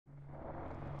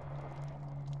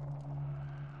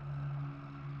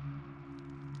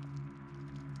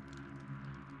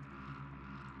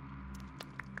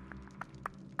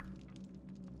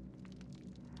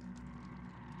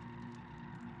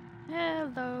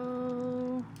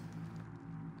Hello.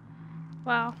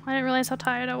 Wow, I didn't realize how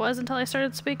tired I was until I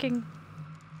started speaking.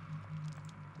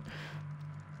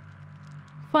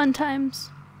 Fun times.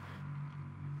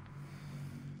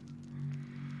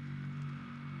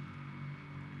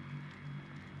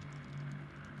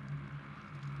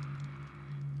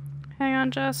 Hang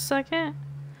on just a second.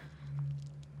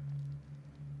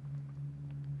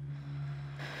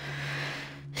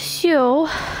 So,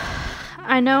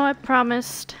 I know I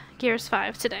promised Gears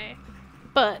 5 today,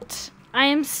 but I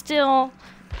am still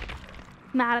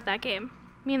mad at that game.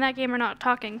 Me and that game are not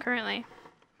talking currently.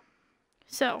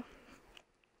 So,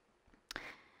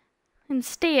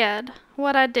 instead,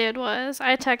 what I did was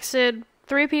I texted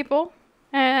 3 people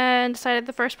and decided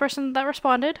the first person that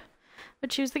responded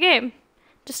would choose the game.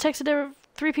 Just texted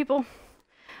 3 people.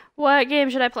 What game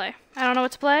should I play? I don't know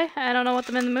what to play. I don't know what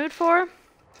I'm in the mood for.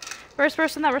 First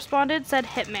person that responded said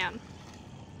Hitman.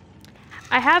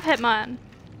 I have Hitman.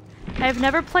 I have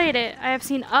never played it. I have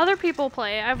seen other people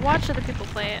play it. I've watched other people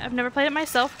play it. I've never played it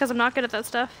myself because I'm not good at that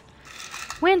stuff.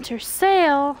 Winter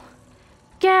sale.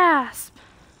 Gasp.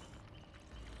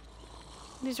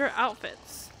 These are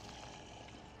outfits.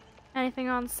 Anything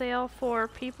on sale for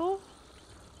people?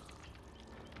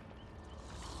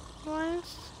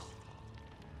 Wise?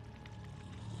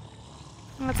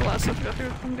 That's a lot of stuff to go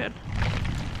through. I'm good.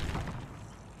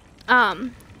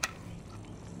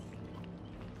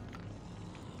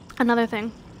 Another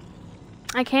thing.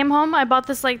 I came home, I bought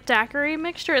this like daiquiri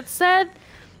mixture. It said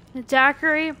the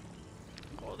daiquiri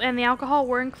and the alcohol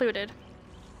were included.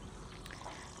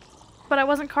 But I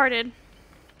wasn't carded.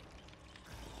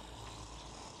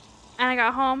 And I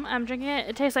got home, I'm drinking it.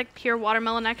 It tastes like pure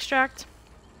watermelon extract.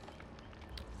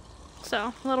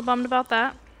 So, a little bummed about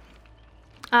that.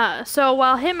 So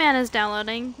while Hitman is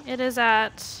downloading, it is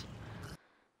at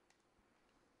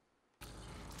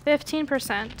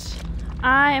 15%.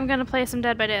 I am gonna play some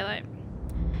Dead by Daylight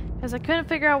because I couldn't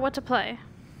figure out what to play.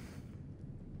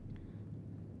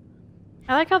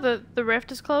 I like how the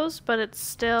rift is closed, but it's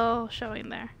still showing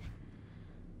there.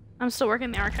 I'm still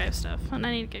working the archive stuff, and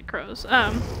I need to get crows.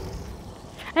 I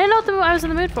didn't know what I was in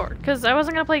the mood for because I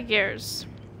wasn't gonna play Gears.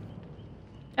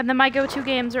 And then my go-to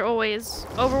games are always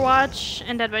Overwatch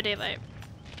and Dead by Daylight.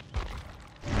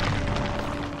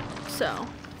 So.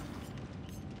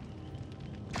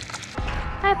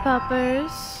 Hi,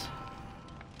 puppers.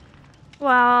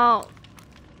 Well,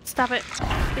 stop it,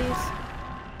 please.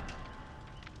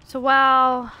 So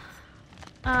while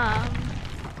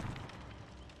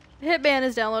Hitman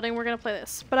is downloading, we're gonna play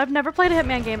this. But I've never played a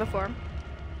Hitman game before.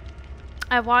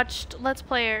 I've watched Let's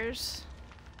Players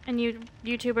and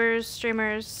YouTubers,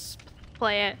 streamers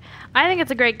play it. I think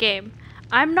it's a great game.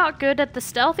 I'm not good at the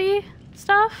stealthy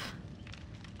stuff,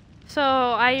 so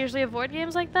I usually avoid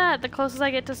games like that. The closest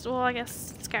I get to, well, I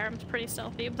guess Skyrim's pretty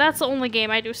stealthy, but that's the only game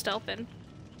I do stealth in.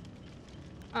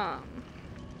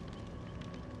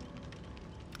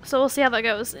 So we'll see how that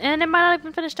goes. And it might not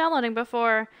even finish downloading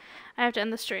before I have to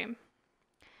end the stream.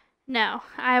 Now,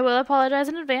 I will apologize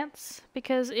in advance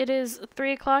because it is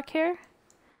 3 o'clock here.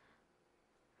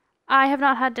 I have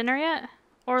not had dinner yet,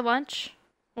 or lunch.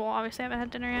 Well, obviously I haven't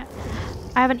had dinner yet.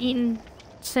 I haven't eaten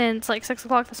since like 6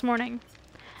 o'clock this morning.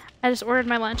 I just ordered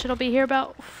my lunch. It'll be here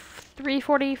about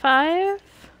 3:45.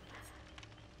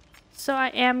 So I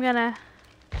am gonna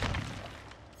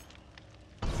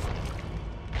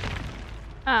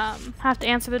have to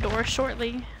answer the door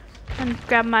shortly and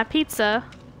grab my pizza.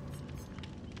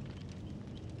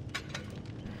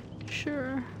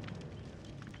 Sure.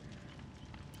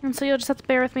 And so you'll just have to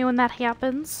bear with me when that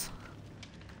happens.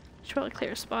 Should probably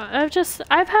clear a spot.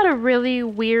 I've had a really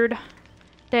weird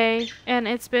day, and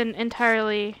it's been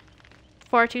entirely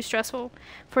far too stressful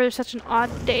for such an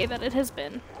odd day that it has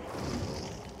been.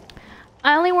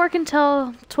 I only work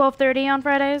until 12:30 on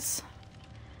Fridays.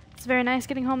 It's very nice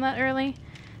getting home that early.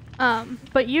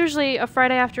 But usually a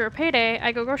Friday after a payday,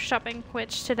 I go grocery shopping,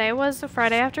 which today was the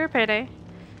Friday after a payday.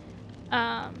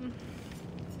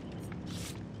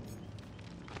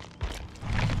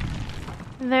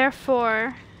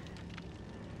 Therefore,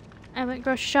 I went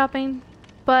grocery shopping,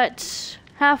 but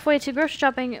halfway to grocery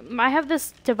shopping, I have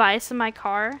this device in my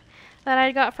car that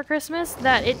I got for Christmas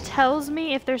that it tells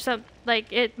me if there's some,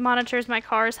 like, it monitors my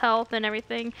car's health and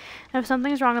everything. And if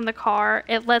something's wrong in the car,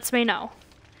 it lets me know.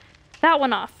 That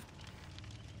went off.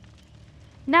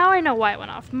 Now I know why it went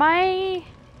off. My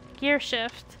gear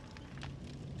shift,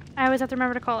 I always have to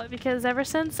remember to call it because ever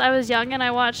since I was young and I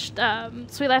watched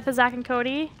Sweet Life of Zack and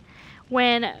Cody,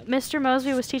 when Mr.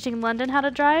 Mosby was teaching London how to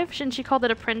drive, and she called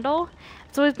it a Prindle.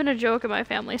 It's always been a joke in my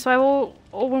family. So I will,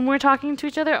 when we're talking to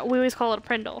each other, we always call it a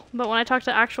Prindle. But when I talk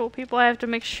to actual people, I have to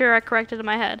make sure I correct it in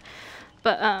my head.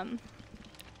 But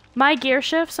my gear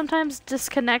shift sometimes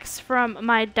disconnects from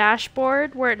my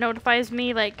dashboard where it notifies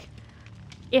me like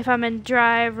if I'm in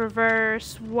drive,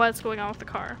 reverse, what's going on with the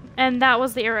car. And that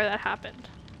was the error that happened.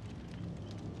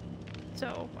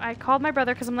 So I called my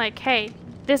brother because I'm like, hey,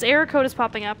 this error code is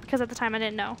popping up, because at the time I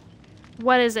didn't know.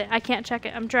 What is it? I can't check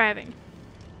it. I'm driving.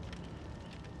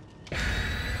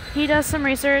 He does some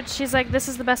research. He's like, this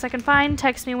is the best I can find.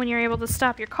 Text me when you're able to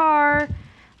stop your car.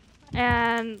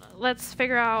 And let's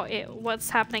figure out what's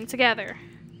happening together.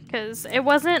 Because it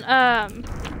wasn't,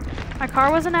 my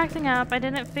car wasn't acting up. I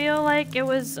didn't feel like it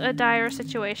was a dire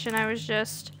situation. I was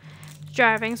just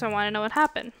driving, so I wanted to know what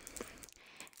happened.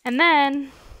 And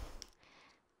then,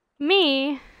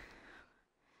 me,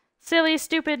 silly,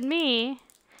 stupid me,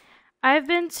 I've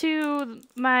been to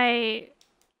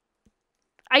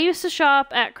I used to shop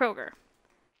at Kroger.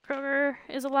 Kroger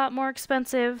is a lot more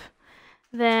expensive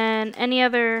than any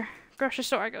other grocery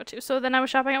store I go to. So then I was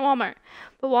shopping at Walmart.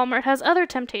 But Walmart has other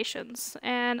temptations,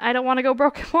 and I don't want to go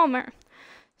broke at Walmart.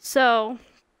 So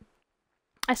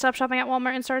I stopped shopping at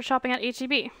Walmart and started shopping at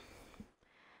H-E-B.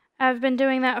 I've been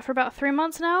doing that for about 3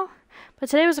 months now. But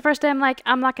today was the first day I'm like,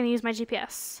 I'm not going to use my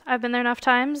GPS. I've been there enough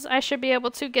times. I should be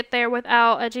able to get there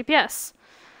without a GPS.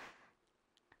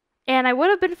 And I would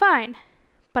have been fine.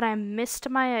 But I missed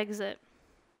my exit.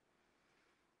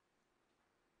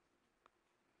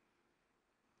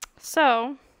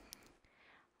 So,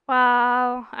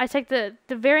 while I take the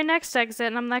very next exit,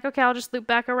 and I'm like, okay, I'll just loop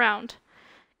back around.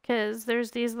 Because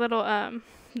there's these little,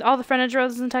 all the frontage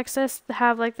roads in Texas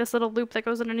have like this little loop that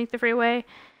goes underneath the freeway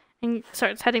and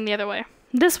starts heading the other way.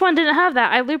 This one didn't have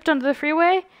that. I looped under the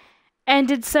freeway and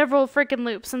did several freaking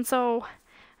loops. And so,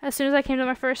 as soon as I came to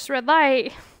my first red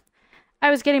light, I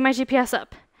was getting my GPS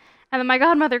up. And then my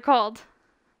godmother called.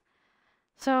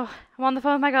 So, I'm on the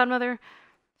phone with my godmother,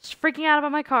 just freaking out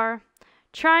about my car,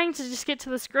 trying to just get to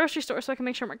this grocery store so I can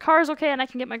make sure my car is okay and I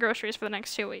can get my groceries for the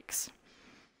next 2 weeks.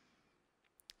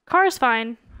 Car is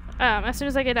fine. As soon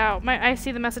as I get out, I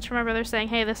see the message from my brother saying,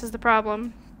 hey, this is the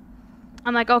problem.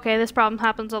 I'm like, okay, this problem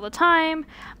happens all the time.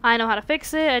 I know how to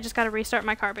fix it. I just got to restart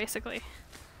my car, basically.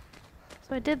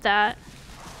 So I did that.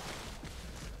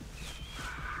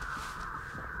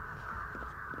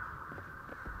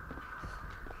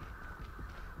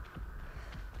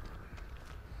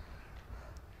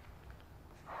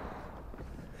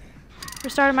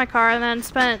 Restarted my car and then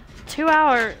spent 2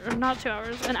 hours, or not 2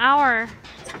 hours, an hour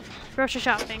grocery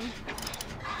shopping.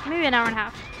 Maybe an hour and a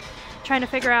half. Trying to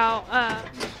figure out,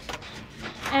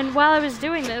 and while I was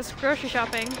doing this, grocery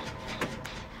shopping,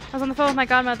 I was on the phone with my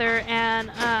godmother and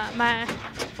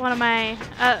one of my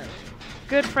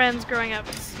good friends growing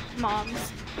up's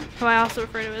moms, who I also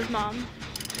refer to as mom.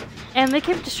 And they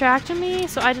kept distracting me,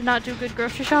 so I did not do good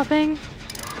grocery shopping.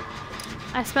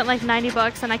 I spent like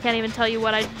 $90 and I can't even tell you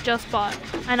what I just bought.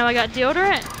 I know I got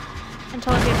deodorant and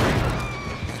toilet paper.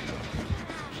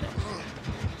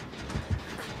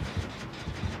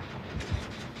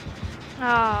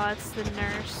 Oh, it's the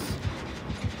nurse.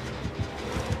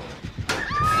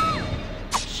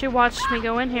 She watched me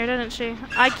go in here, didn't she?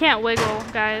 I can't wiggle,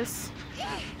 guys.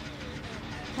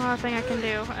 One thing I can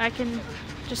do. I can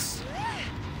just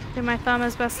do my thumb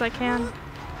as best I can.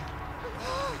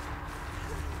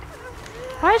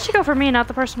 Why did she go for me, not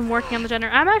the person working on the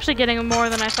generator? I'm actually getting more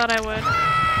than I thought I would.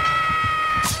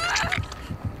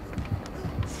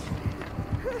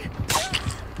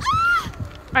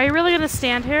 Are you really gonna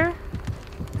stand here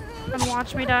and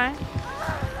watch me die?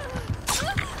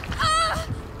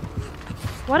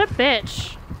 What a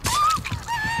bitch.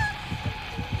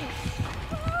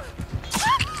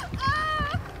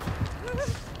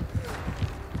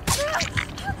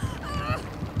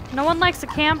 No one likes a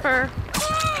camper.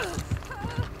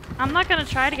 I'm not gonna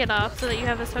try to get off so that you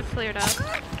have this hook cleared up.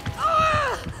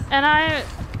 And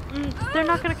they're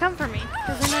not gonna come for me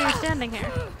because they know you're standing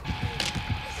here.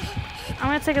 I'm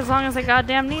gonna take as long as I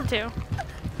goddamn need to.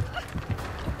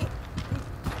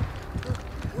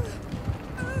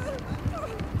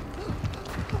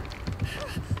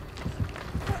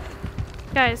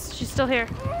 Guys, she's still here.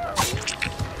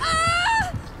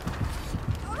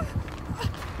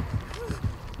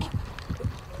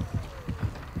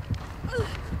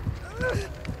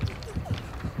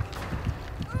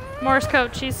 Morse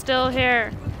code, she's still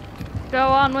here. Go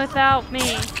on without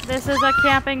me. This is a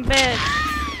camping bitch.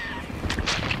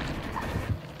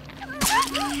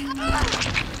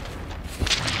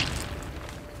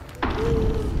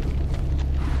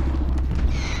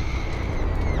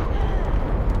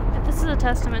 If this is a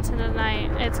testament to the night,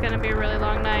 it's gonna be a really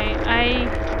long night.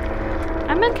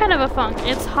 I'm in kind of a funk.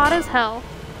 It's hot as hell.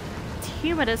 It's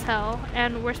humid as hell,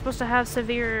 and we're supposed to have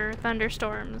severe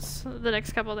thunderstorms the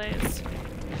next couple days.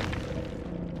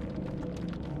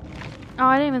 Oh,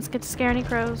 I didn't even get to scare any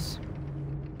crows.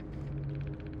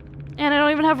 And I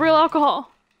don't even have real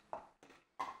alcohol.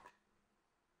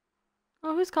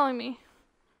 Oh, who's calling me?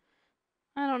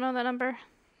 I don't know that number.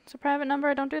 It's a private number,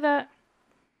 I don't do that.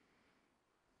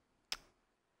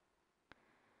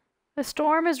 The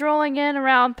storm is rolling in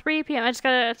around 3 p.m. I just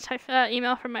got a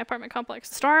email from my apartment complex.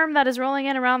 The storm that is rolling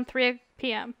in around 3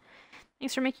 p.m.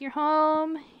 Thanks for making your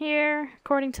home here.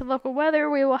 According to local weather,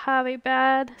 we will have a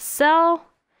bad cell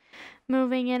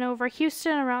moving in over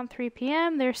Houston around 3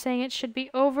 p.m. They're saying it should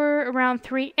be over around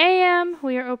 3 a.m.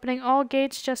 We are opening all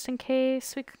gates just in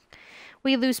case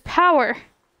we lose power.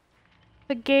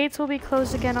 The gates will be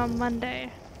closed again on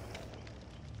Monday.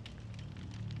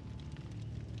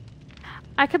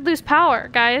 I could lose power,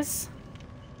 guys.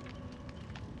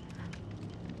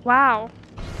 Wow.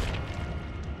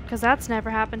 Because that's never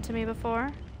happened to me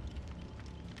before.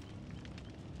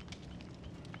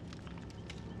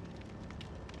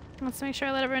 Let's make sure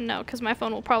I let everyone know, because my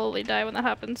phone will probably die when that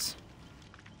happens.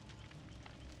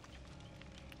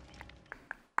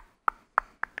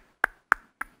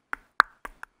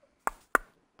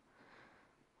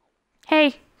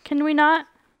 Hey, can we not?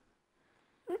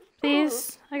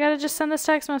 Please? I gotta just send this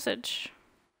text message.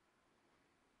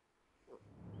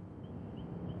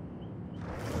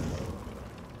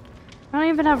 I don't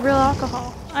even have real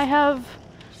alcohol. I have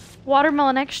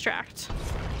watermelon extract.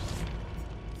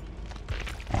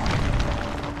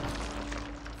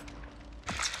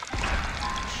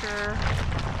 Sure.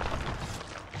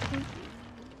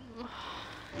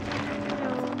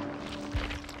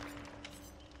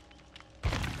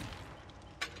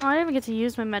 Oh, I didn't even get to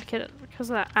use my medkit because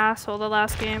of that asshole the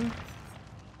last game.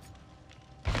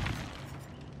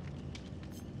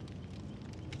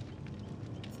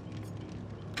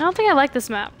 I don't think I like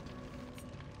this map.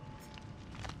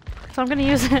 So I'm gonna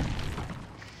use it.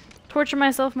 Torture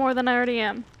myself more than I already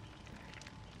am.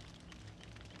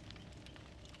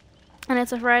 And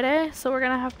it's a Friday, so we're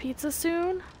gonna have pizza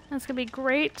soon. And it's gonna be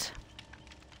great.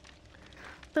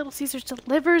 Little Caesars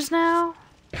delivers now.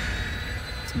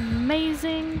 It's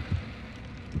amazing.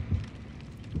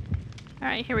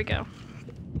 Alright, here we go.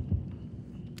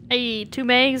 Hey, 2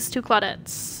 Megs, 2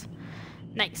 Claudettes.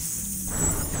 Nice.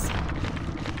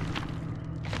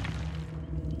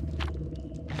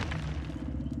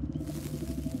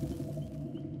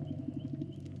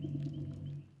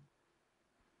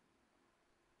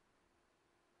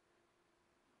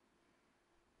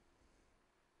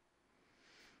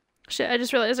 Shit, I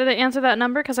just realized I didn't answer that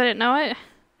number because I didn't know it.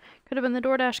 Could have been the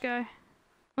DoorDash guy.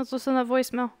 Let's listen to that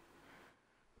voicemail.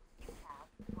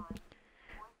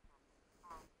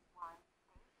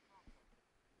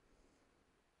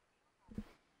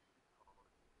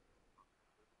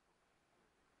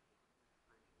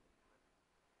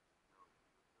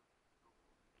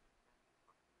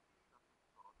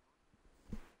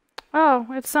 Oh,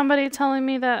 it's somebody telling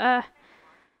me that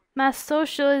my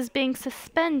social is being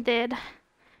suspended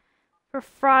for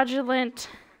fraudulent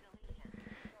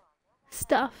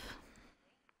stuff.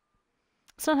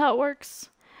 That's not how it works.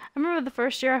 I remember the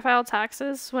first year I filed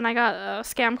taxes, when I got a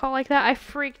scam call like that, I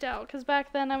freaked out because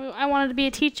back then I wanted to be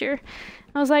a teacher.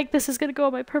 I was like, this is going to go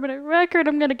on my permanent record.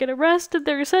 I'm going to get arrested.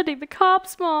 They're sending the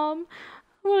cops, Mom.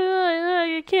 What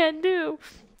I can't do.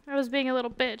 I was being a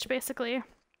little bitch, basically.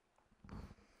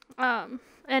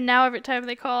 And now every time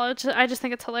they call, I just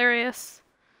think it's hilarious.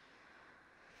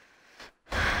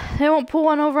 They won't pull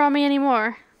one over on me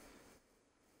anymore.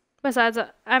 Besides,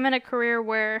 I'm in a career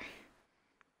where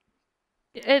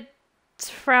it's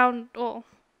frowned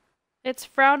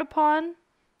upon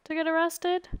to get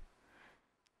arrested.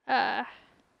 I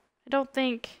don't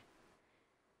think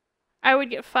I would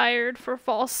get fired for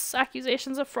false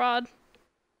accusations of fraud.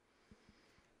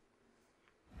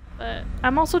 But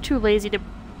I'm also too lazy to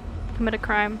commit a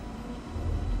crime.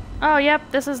 Oh,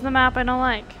 yep, this is the map I don't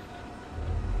like.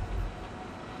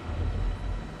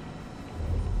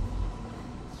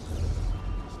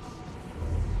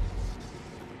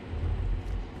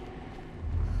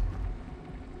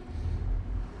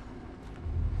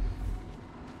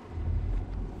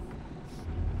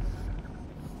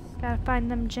 Gotta find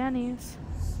them Jennies.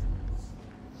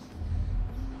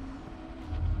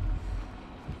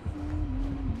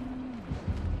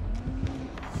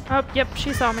 Oh, yep,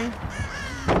 she saw me.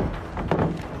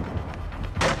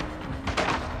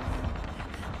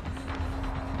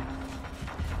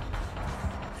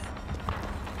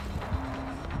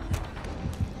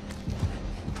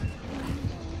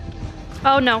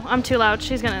 Oh no, I'm too loud.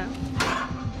 She's gonna...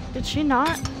 Did she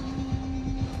not?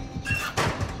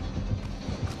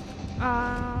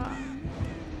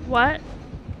 What?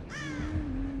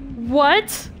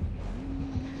 What?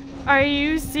 Are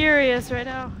you serious right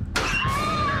now?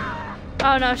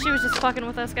 Oh no, she was just fucking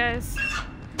with us, guys.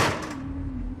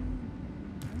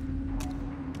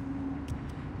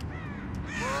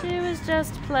 She was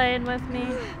just playing with me.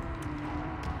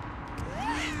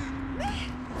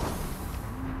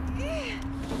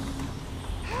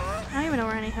 I don't even know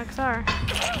where any hooks are.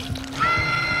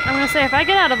 I'm gonna say, if I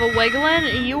get out of a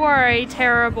wiggling, you are a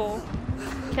terrible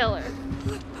killer.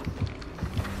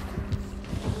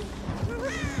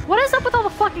 What is up with all the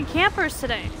fucking campers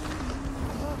today?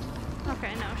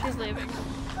 Okay, no, she's leaving.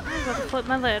 I'm about to flip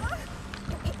my lid.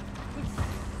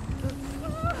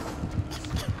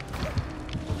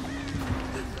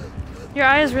 Your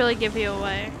eyes really give you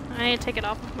away. I need to take it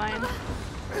off of mine.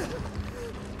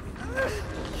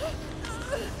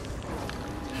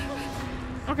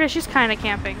 Okay, she's kind of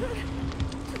camping.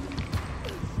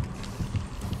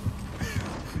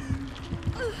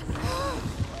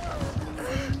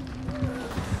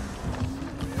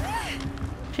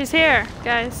 She's here,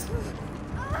 guys.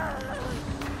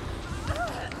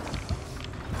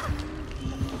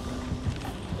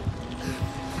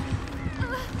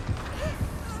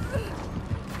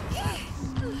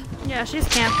 Yeah, she's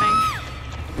camping.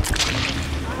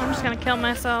 I'm just gonna kill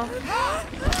myself.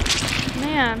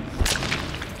 Man.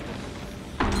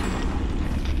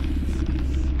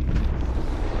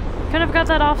 Could have got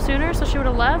that off sooner so she would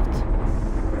have left.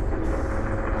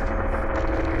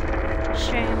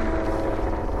 Shame.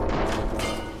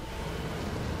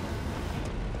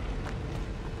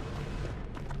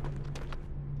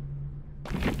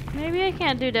 Maybe I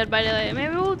can't do Dead by Daylight.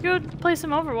 Maybe we'll go play some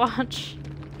Overwatch.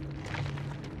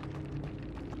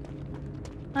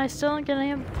 I still don't get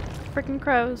any freaking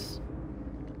crows.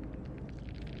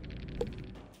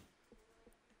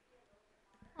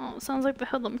 Oh, it sounds like the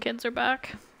Hoodlum kids are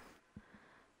back.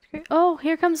 Oh,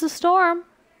 here comes the storm.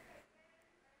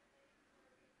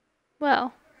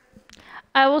 Well,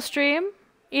 I will stream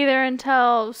either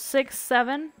until 6,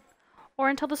 7, or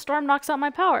until the storm knocks out my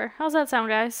power. How's that sound,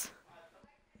 guys?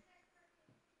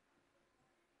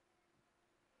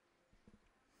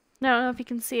 I don't know if you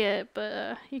can see it,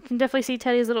 but you can definitely see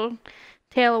Teddy's little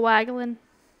tail waggling.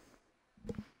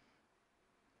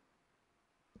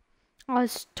 All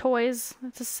his toys.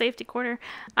 That's a safety corner.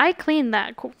 I cleaned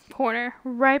that corner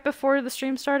right before the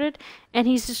stream started, and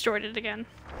he's destroyed it again.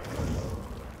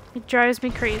 It drives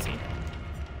me crazy.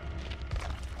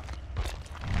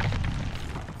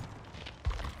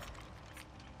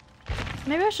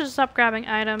 Maybe I should stop grabbing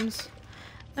items.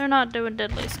 They're not doing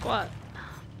diddly squat.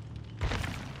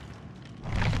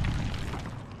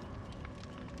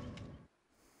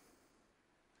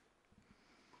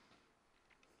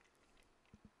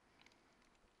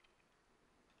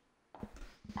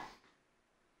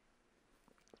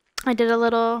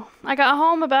 I got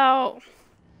home about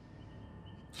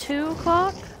 2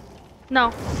 o'clock?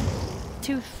 No,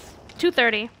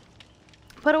 2:30.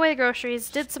 Put away groceries,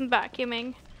 did some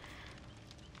vacuuming.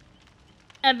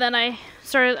 And then I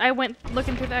went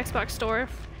looking through the Xbox store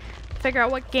to figure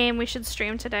out what game we should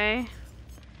stream today.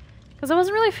 Because I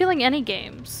wasn't really feeling any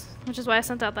games, which is why I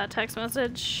sent out that text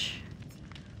message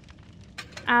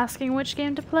asking which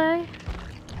game to play.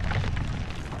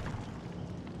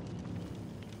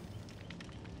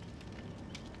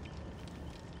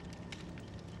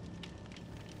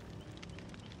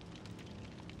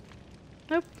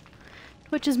 Nope.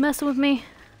 Twitch is messing with me.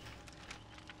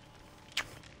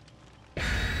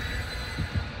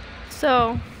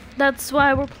 So, that's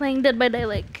why we're playing Dead by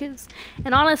Daylight.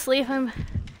 And honestly,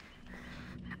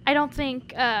 I don't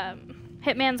think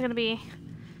Hitman's gonna be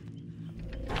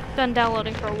done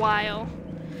downloading for a while.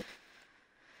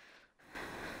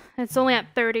 It's only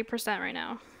at 30% right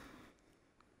now.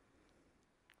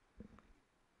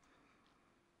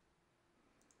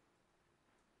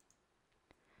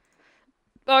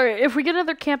 Alright, if we get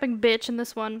another camping bitch in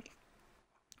this one,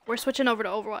 we're switching over to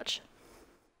Overwatch.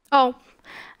 Oh,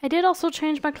 I did also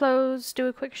change my clothes, do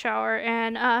a quick shower,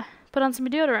 and put on some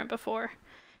deodorant before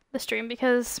the stream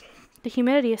because the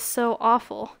humidity is so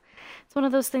awful. It's one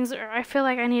of those things where I feel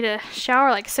like I need to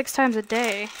shower like 6 times a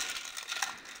day.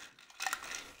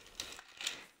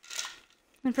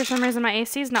 And for some reason my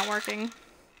AC is not working.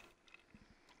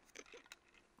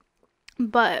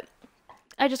 But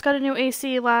I just got a new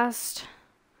AC last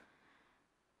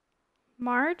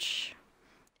March,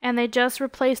 and they just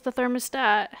replaced the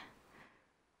thermostat a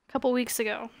couple weeks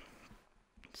ago.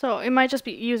 So it might just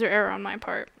be user error on my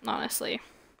part, honestly.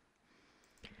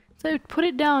 So I put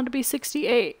it down to be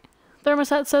 68.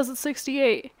 Thermostat says it's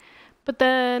 68, but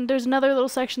then there's another little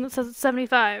section that says it's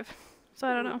 75. So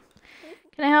I don't know.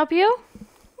 Can I help you?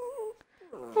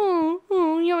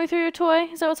 Oh, you want me to throw your toy?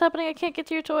 Is that what's happening? I can't get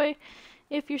to your toy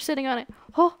if you're sitting on it.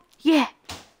 Oh, yeah.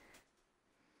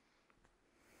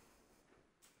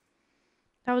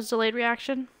 That was delayed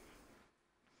reaction.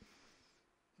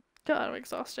 God, I'm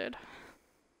exhausted.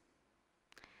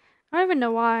 I don't even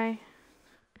know why.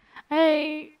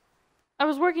 I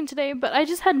was working today, but I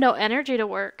just had no energy to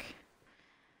work.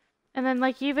 And then,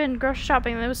 like, even grocery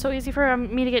shopping, it was so easy for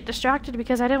me to get distracted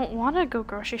because I didn't want to go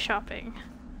grocery shopping.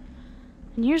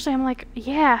 And usually I'm like,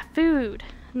 yeah, food.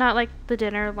 Not like the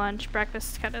dinner, lunch,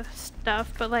 breakfast kind of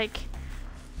stuff, but like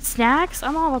snacks,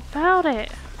 I'm all about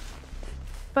it.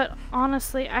 But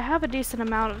honestly, I have a decent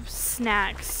amount of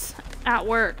snacks at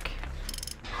work.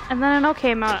 And then an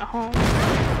okay amount at home.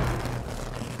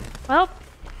 Well.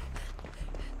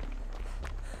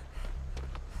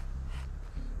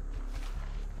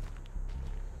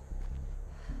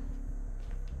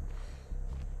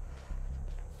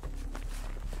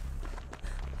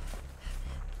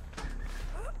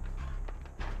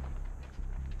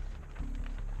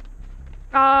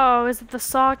 Oh, is it the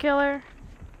Saw killer?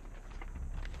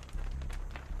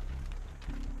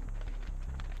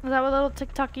 Is that what little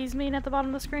TikTokies mean at the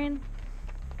bottom of the screen?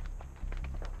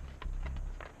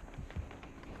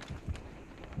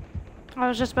 I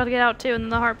was just about to get out too, and then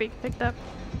the heartbeat picked up.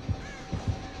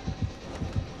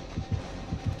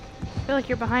 I feel like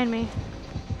you're behind me.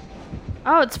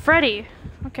 Oh, it's Freddy.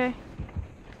 Okay.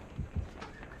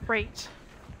 Great.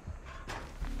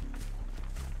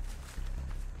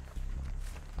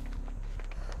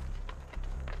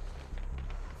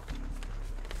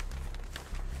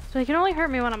 So he can only hurt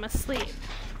me when I'm asleep,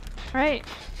 right?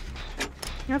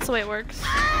 That's the way it works.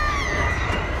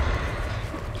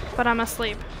 But I'm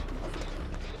asleep.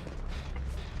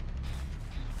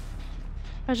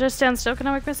 I just stand still. Can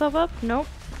I wake myself up? Nope.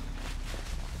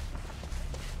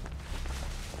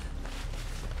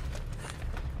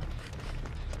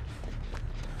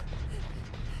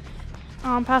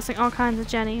 Oh, I'm passing all kinds of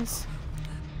Jennies.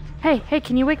 Hey,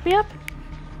 can you wake me up?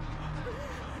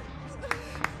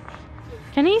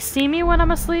 Can he see me when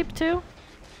I'm asleep, too?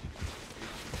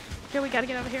 Here, we gotta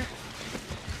get out of here.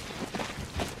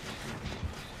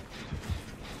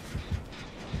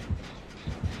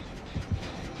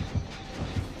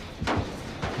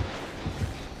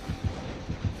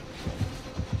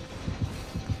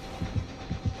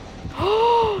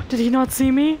 Oh, did he not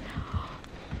see me?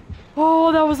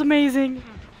 Oh, that was amazing.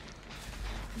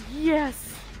 Yes.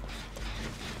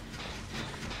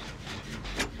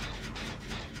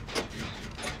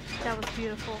 That was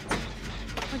beautiful.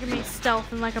 Look at me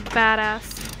stealthing like a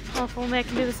badass. Oh, if only I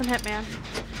can do this in Hitman.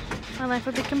 My life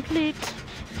would be complete.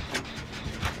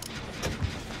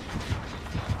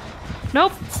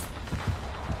 Nope.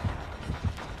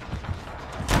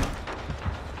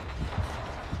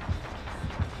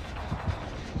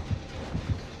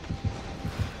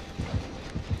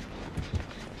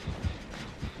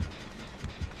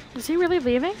 Is he really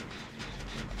leaving?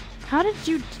 How did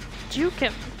you juke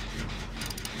him?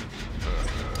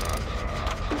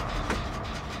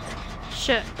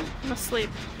 Shit, I'm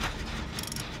asleep.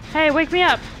 Hey, wake me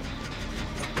up!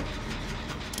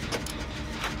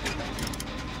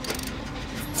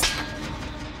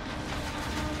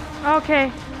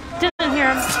 Okay, didn't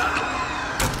hear him.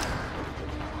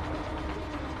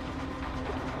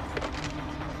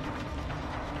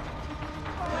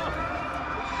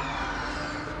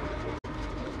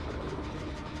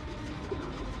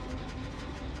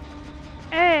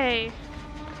 Hey!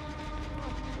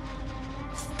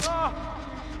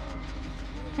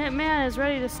 Hitman is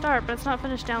ready to start, but it's not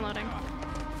finished downloading.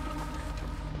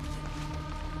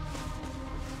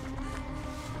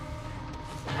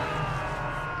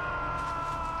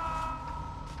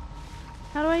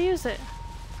 How do I use it?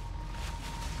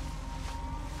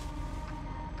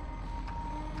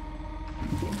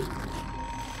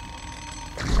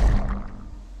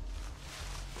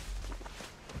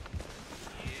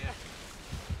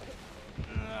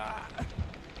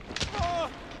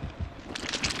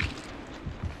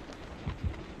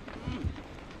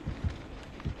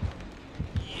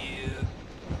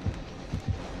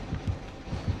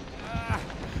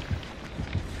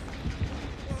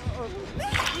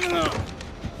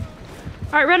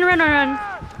 Alright, run.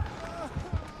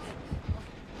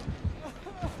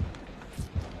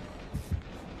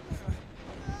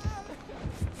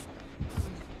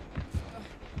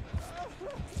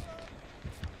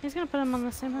 He's gonna put him on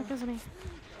the same hook, isn't he?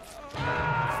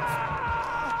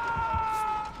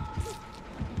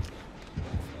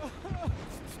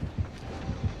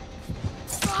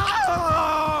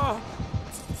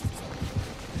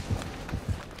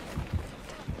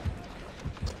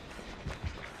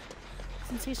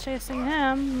 Since he's chasing him,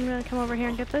 I'm gonna come over here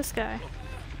and get this guy.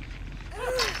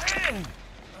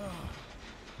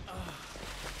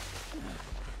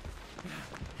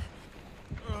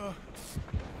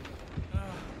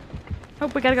 Oh,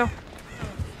 we gotta go.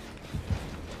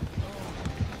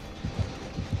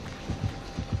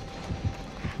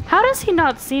 How does he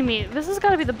not see me? This has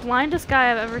gotta be the blindest guy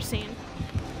I've ever seen.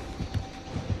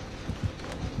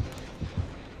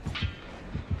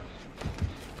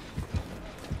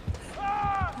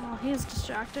 Oh, he's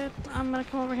distracted. I'm gonna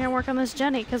come over here and work on this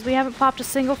Jenny, because we haven't popped a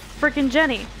single freaking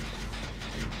Jenny.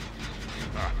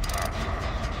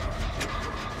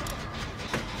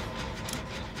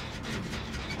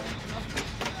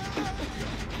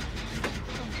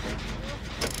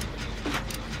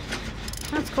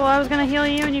 That's cool. I was gonna heal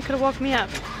you and you could have woke me up.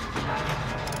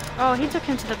 Oh, he took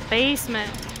him to the basement.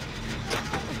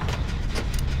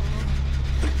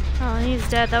 Oh, and he's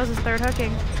dead. That was his third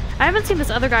hooking. I haven't seen this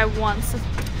other guy once,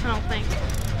 I don't think.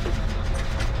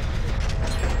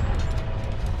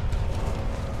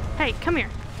 Hey, come here.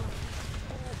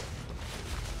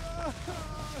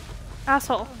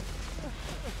 Asshole.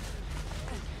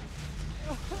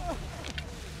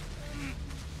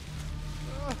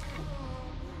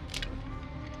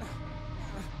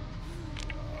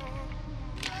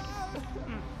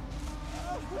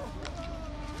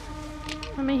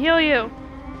 Let me heal you.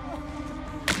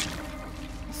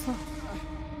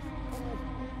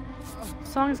 The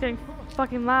song is getting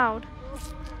fucking loud.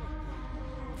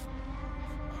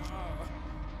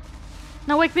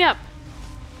 No, wake me up.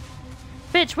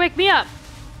 Bitch, wake me up.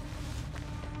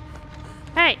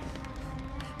 Hey.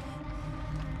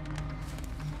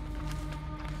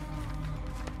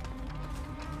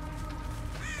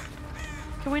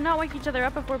 Can we not wake each other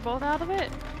up if we're both out of it?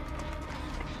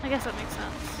 I guess that makes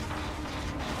sense.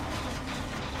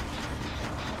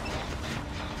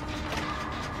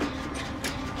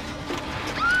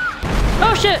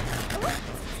 Oh shit!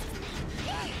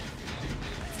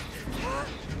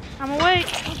 I'm awake.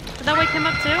 Did that wake him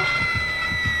up too?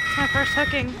 It's my first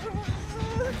hooking.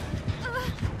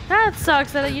 That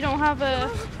sucks that you don't have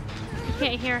a... You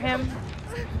can't hear him.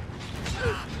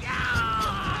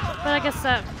 But I guess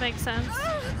that makes sense.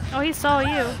 Oh, he saw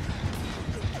you.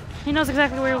 He knows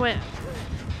exactly where you went.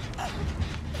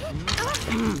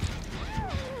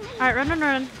 Alright, run, run,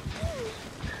 run.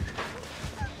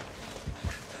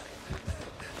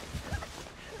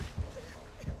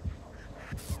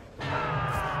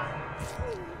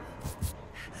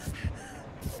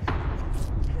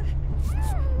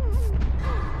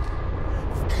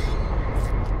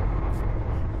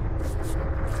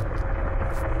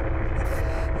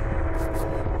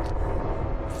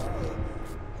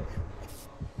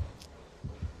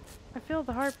 I feel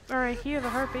the heart, or I hear the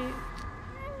heartbeat.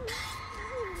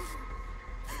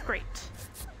 Great.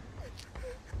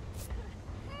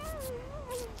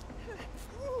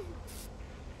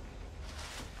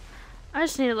 I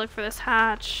just need to look for this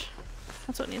hatch.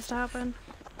 That's what needs to happen.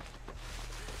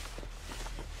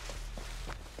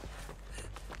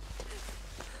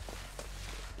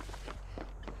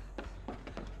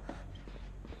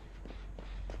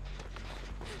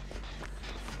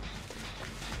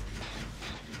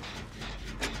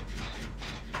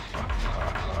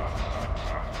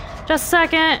 Just a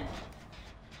second.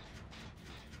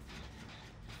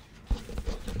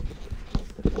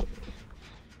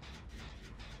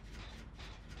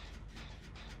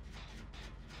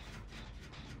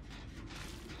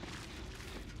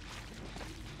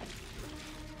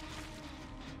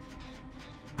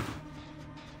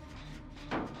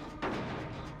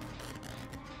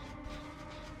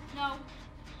 No.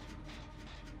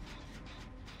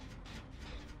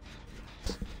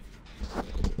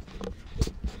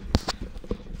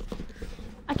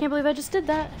 I can't believe I just did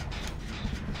that.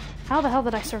 How the hell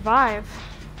did I survive?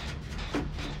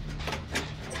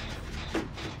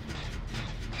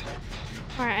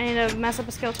 Alright, I need to mess up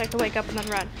a skill check to wake up and then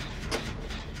run.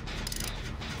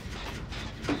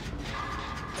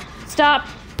 Stop!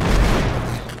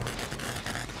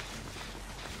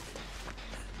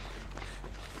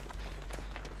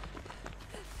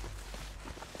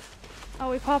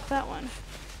 Oh, we popped that one.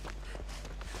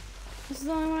 This is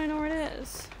the only one I know where it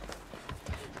is.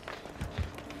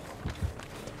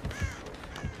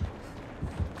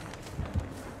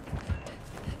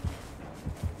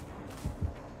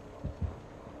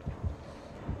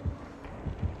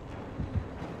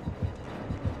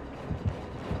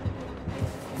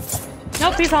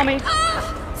 Nope, he saw me. Oh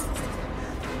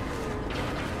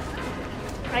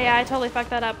yeah, I totally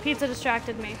fucked that up. Pizza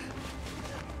distracted me.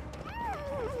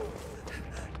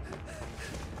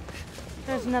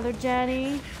 There's another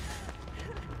Jenny.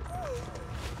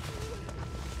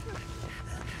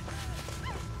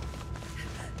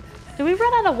 Do we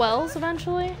run out of wells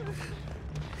eventually?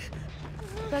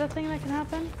 Is that a thing that can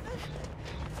happen?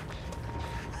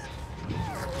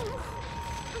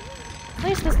 At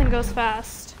least this thing goes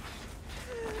fast.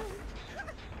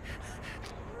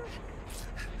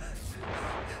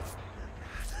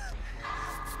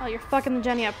 Oh, you're fucking the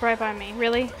Jenny up right by me.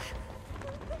 Really?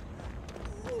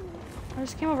 I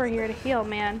just came over here to heal,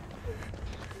 man.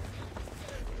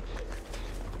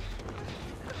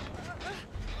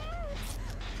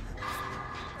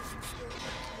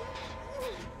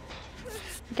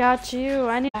 Got you.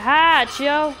 I need a hatch,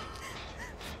 yo.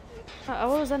 Uh-oh,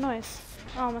 what was that noise?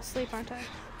 Oh, I'm asleep, aren't I?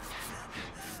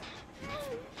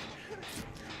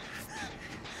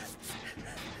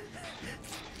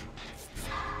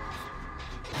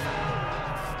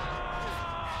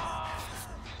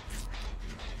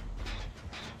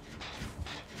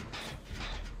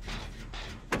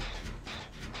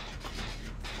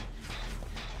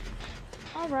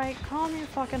 Alright, calm your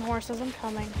fucking horses, I'm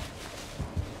coming.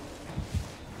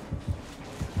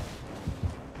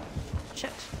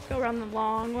 Shit, go around the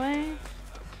long way.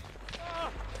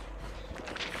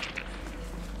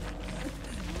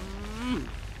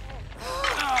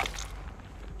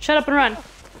 Shut up and run.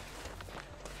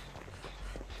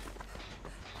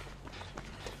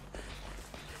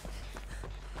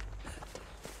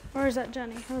 Where is that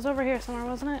Jenny? It was over here somewhere,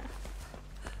 wasn't it?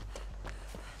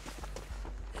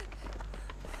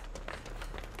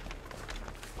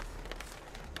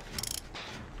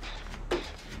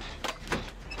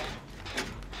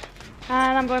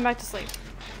 And I'm going back to sleep.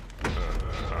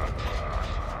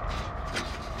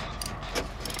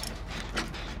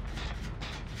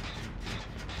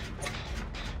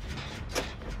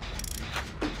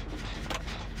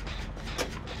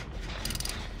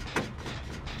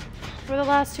 We're the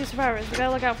last two survivors. We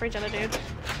gotta look out for each other, dude.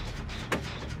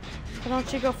 So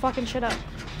don't you go fucking shit up.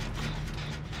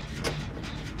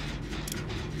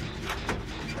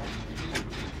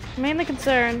 I'm mainly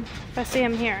concerned if I see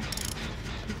him here.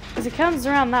 Because he comes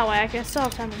around that way, I can still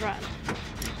have time to run.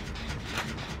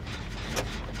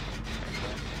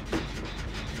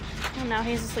 And now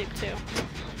he's asleep too.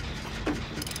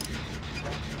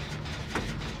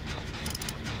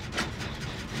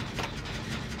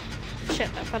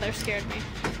 Shit, that feather scared me.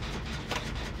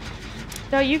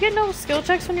 No, you get no skill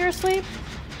checks when you're asleep?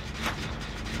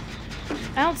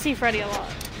 I don't see Freddy a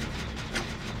lot.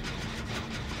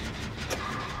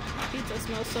 Pizza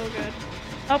smells so good.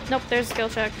 Oh, nope, there's a skill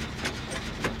check.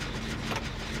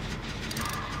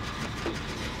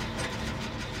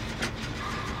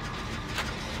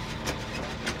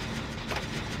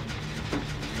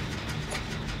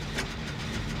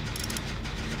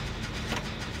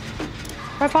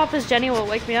 If I pop this Jenny, will it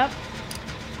wake me up?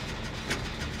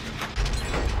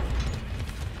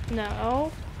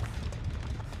 No.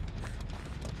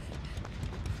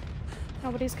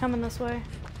 Nobody's coming this way.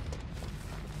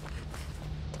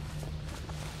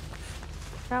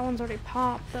 That one's already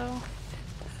popped, though.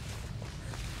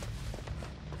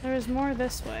 There's more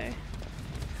this way.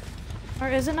 Or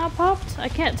is it not popped? I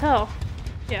can't tell.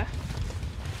 Yeah.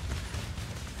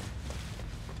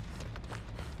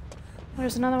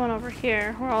 There's another one over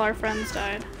here where all our friends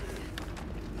died.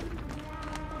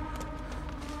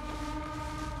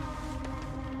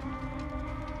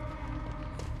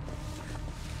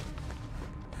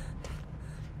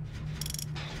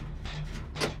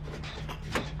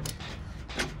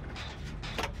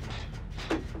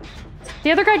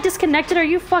 The other guy disconnected? Are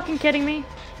you fucking kidding me?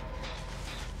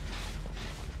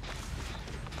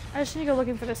 I just need to go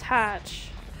looking for this hatch.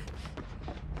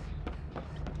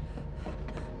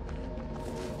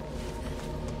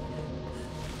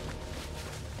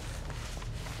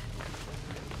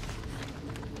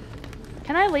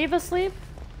 Can I leave asleep?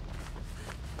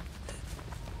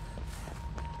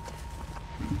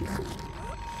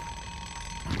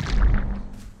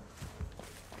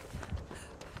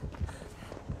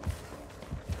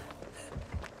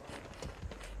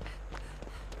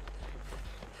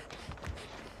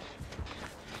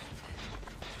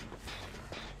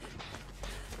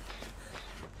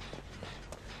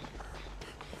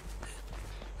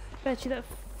 Bet you that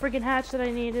friggin' hatch that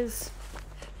I need is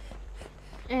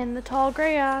in the tall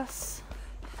grass.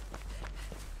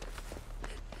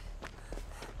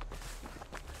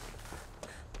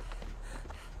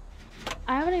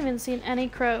 I haven't even seen any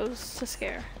crows to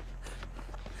scare.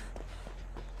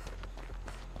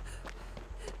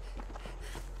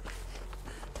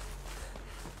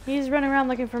 He's running around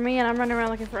looking for me and I'm running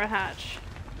around looking for a hatch.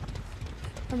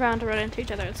 We're bound to run into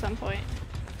each other at some point.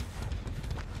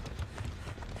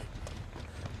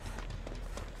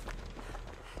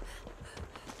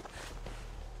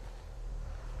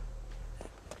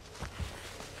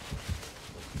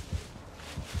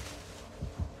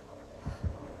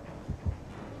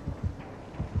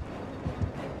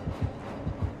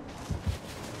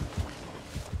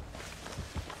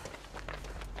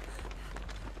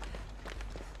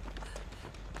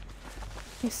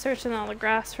 He's searching all the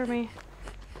grass for me.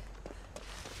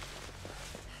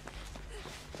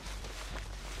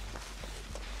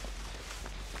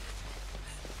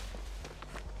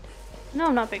 No,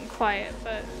 I'm not being quiet,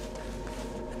 but...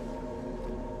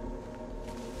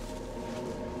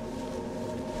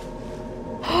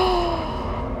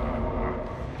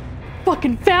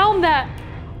 Fucking found that!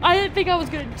 I didn't think I was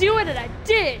gonna do it, and I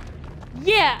did!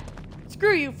 Yeah!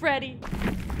 Screw you, Freddy!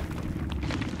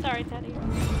 Sorry, Teddy.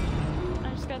 I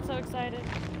just got so excited.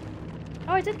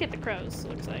 Oh, I did get the crows,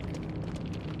 looks like.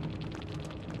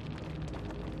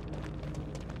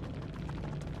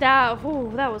 That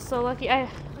was so lucky.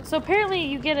 So apparently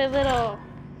you get a little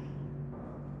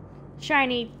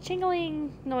shiny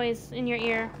jingling noise in your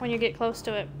ear when you get close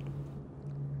to it.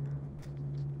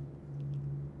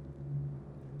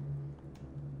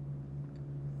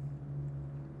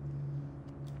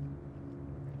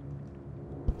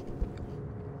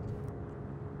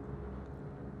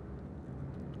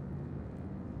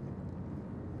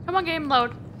 Come on, game,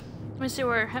 load. Let me see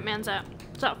where Hitman's at.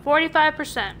 It's at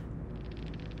 45%.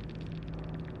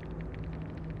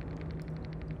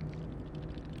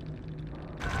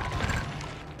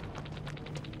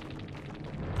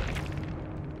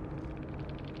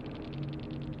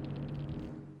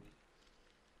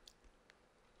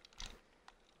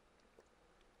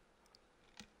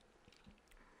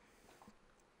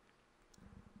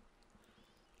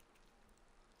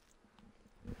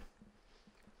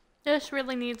 This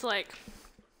really needs like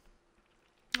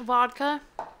vodka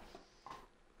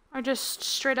or just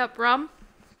straight up rum.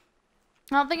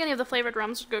 I don't think any of the flavored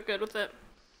rums would go good with it.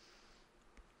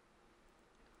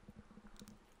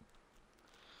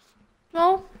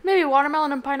 Well, maybe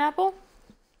watermelon and pineapple.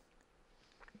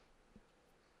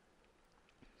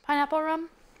 Pineapple rum.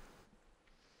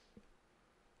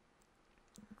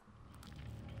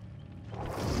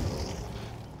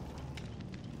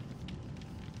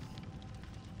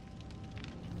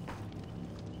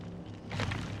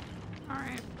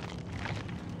 Alright.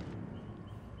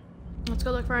 Let's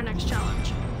go look for our next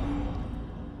challenge.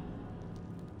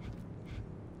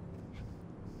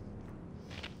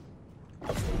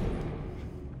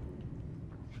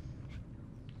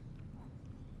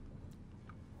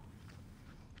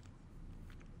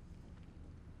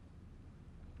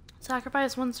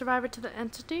 Sacrifice one survivor to the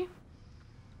entity.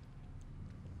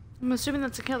 I'm assuming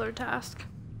that's a killer task.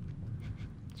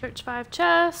 Search 5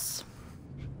 chests.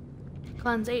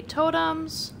 Cleanse 8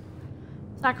 totems.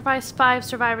 Sacrifice 5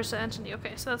 survivors to the entity.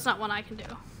 Okay, so that's not one I can do.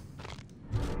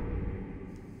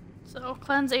 So,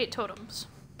 cleanse 8 totems.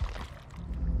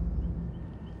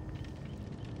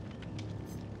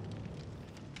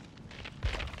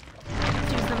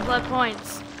 Let's use some blood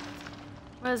points.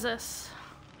 What is this?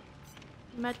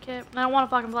 Medkit. I don't want a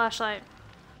fucking flashlight.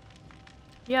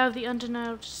 You have the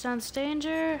undeniable sense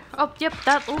danger. Oh, yep,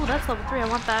 that. Ooh, that's level 3. I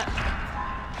want that.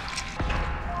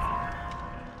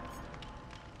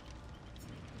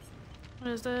 What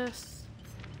is this?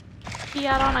 Key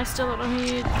add-on. I still don't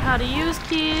know how to use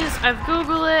keys. I've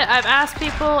Googled it. I've asked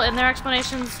people, and their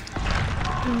explanations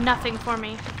do nothing for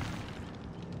me.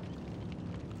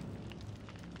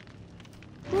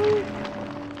 Woo.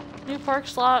 New perk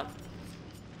slot.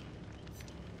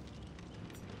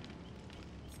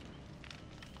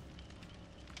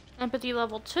 Empathy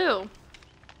level 2.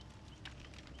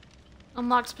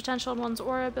 Unlocks potential in one's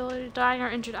aura ability. Dying or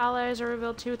injured allies are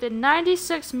revealed to within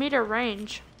 96-meter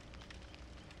range.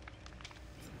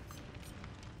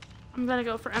 I'm gonna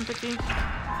go for empathy.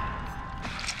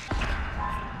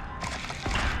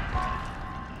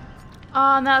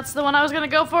 Oh, and that's the one I was gonna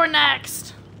go for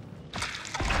next.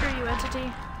 Screw you,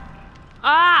 entity.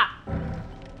 Ah!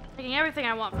 Taking everything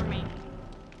I want from me.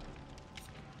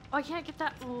 Oh, I can't get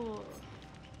that. Ooh.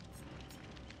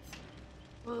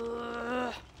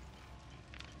 Ugh.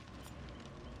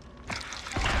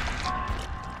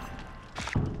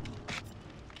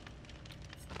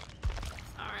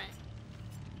 Alright.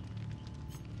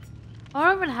 I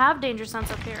don't even have danger sense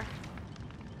up here.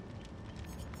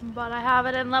 But I have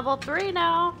it in level 3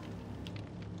 now.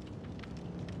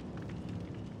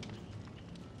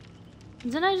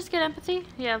 Didn't I just get empathy?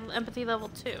 Yeah, empathy level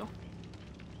 2.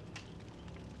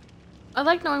 I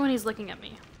like knowing when he's looking at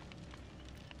me.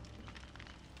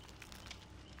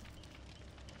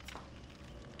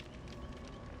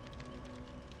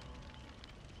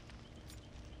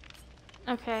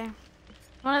 Okay.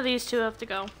 One of these two have to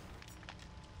go.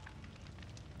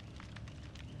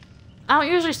 I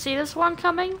don't usually see this one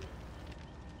coming.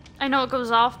 I know it goes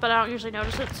off, but I don't usually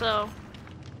notice it, so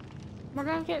we're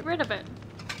gonna get rid of it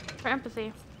for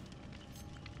empathy.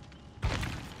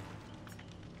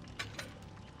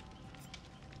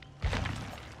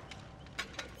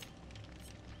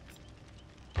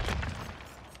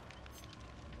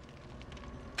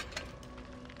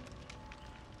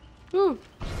 Ooh,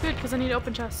 good, because I need to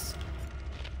open chests.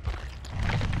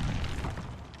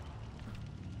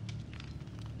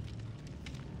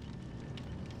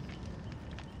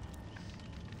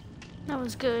 That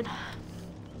was good.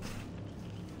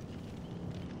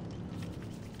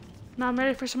 Now I'm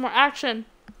ready for some more action.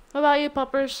 What about you,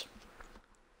 puppers?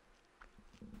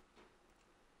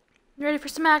 You ready for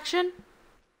some action?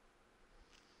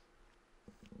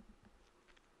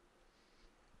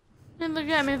 And look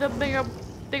at me, the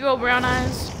big old brown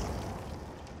eyes.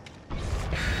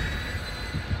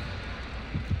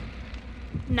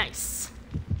 Nice.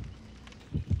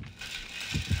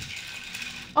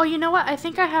 Oh, you know what? I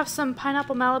think I have some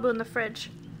pineapple Malibu in the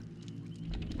fridge.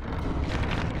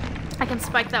 I can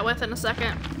spike that with in a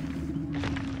second.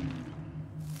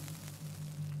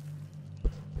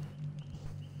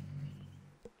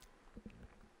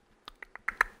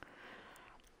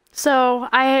 So,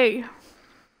 I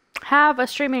have a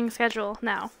streaming schedule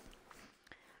now.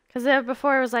 Because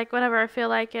before it was like whenever I feel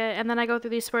like it, and then I go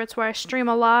through these spurts where I stream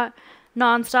a lot,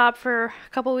 non-stop for a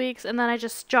couple weeks, and then I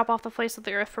just drop off the face of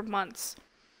the earth for months.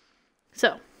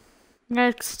 So, I'm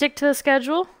going to stick to the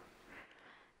schedule,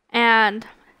 and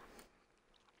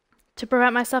to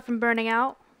prevent myself from burning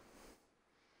out.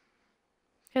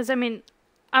 Because, I mean,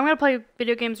 I'm going to play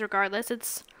video games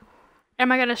regardless.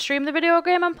 Am I going to stream the video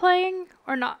game I'm playing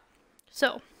or not?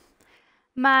 So,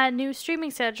 my new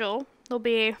streaming schedule will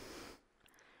be,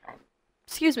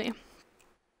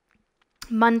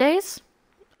 Mondays,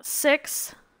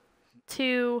 6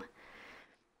 to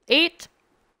 8.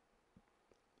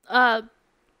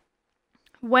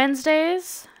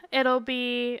 Wednesdays, it'll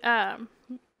be a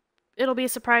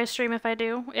surprise stream if I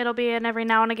do. It'll be an every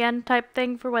now and again type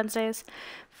thing for Wednesdays.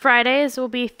 Fridays will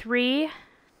be 3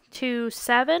 to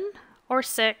 7 or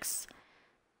 6,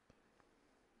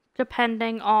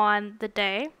 depending on the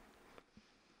day.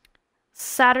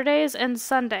 Saturdays and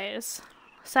Sundays.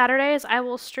 Saturdays, I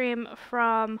will stream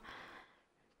from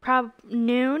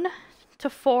noon to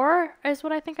 4 is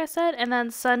what I think I said. And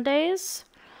then Sundays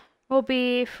will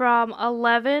be from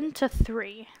 11 to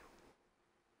 3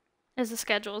 is the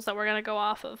schedules that we're going to go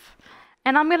off of.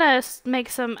 And I'm going to make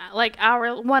some like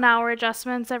 1 hour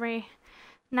adjustments every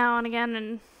now and again.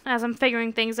 And as I'm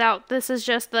figuring things out, this is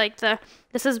just like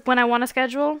this is when I want to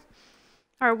schedule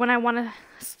or when I want to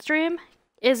stream.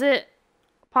 Is it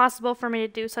possible for me to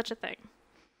do such a thing?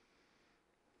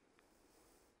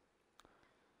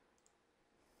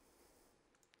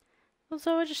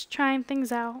 So we're just trying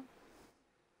things out.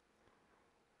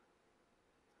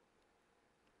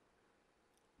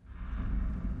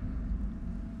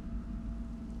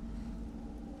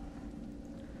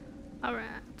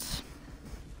 Alright.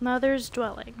 Mother's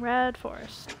Dwelling, Red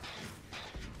Forest.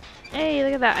 Hey,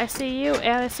 look at that. I see you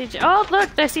and I see oh, look!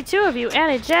 I see 2 of you.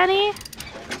 Annie, Jenny!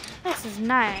 This is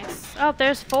nice. Oh,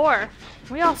 there's 4.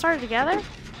 We all started together?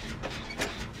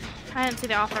 I didn't see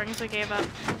the offering, so I gave up.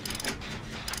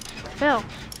 Bill,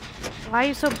 why are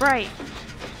you so bright?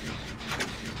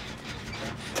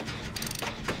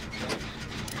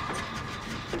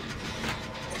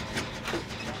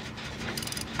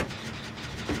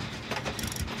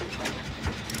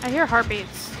 I hear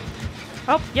heartbeats.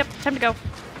 Oh, yep, time to go.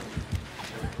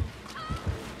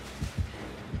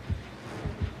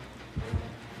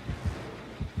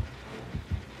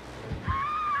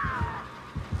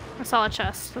 I saw a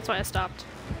chest, that's why I stopped.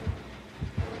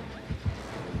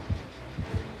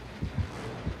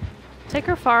 Take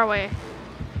her far away.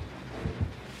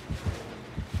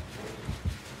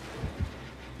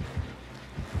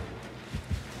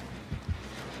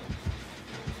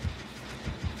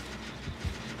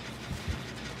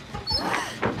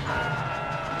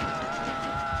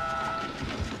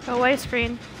 Go away,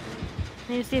 screen.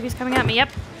 I need to see if he's coming at me.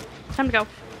 Yep. Time to go.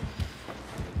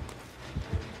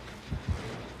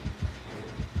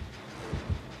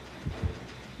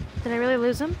 Did I really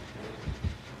lose him?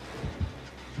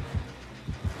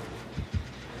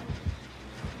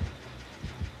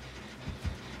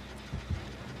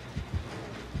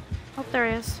 Oh, there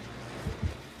he is.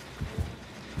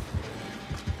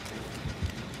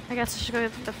 I guess I should go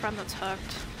with the friend that's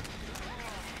hooked.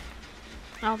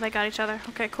 Oh, they got each other.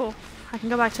 Okay, cool. I can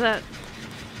go back to that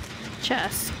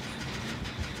chest.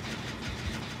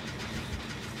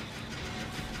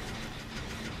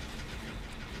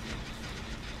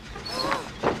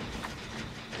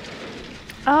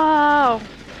 Oh!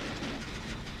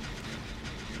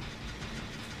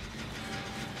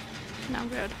 No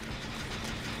good.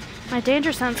 My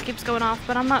danger sense keeps going off,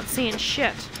 but I'm not seeing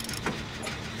shit.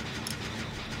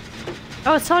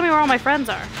 Oh, it's telling me where all my friends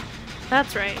are.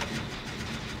 That's right.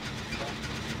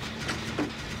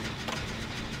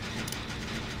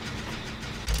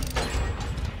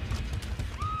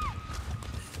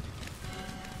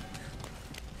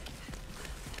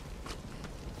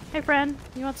 Hey friend,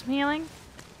 you want some healing?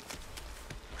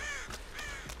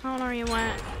 I don't know where you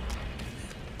went.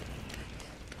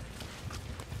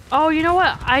 Oh, you know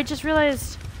what? I just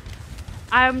realized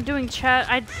I'm doing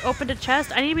chest. I opened a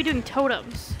chest. I need to be doing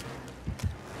totems.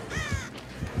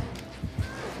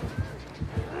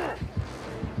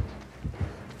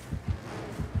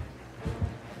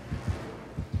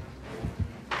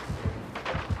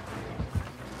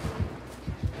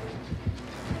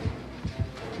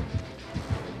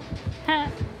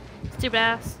 Stupid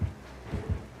ass.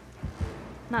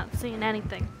 Not seeing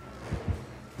anything.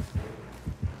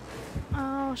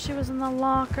 Oh, she was in the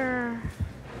locker.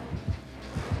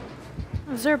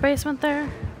 Is there a basement there?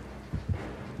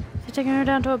 Is he taking her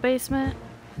down to a basement?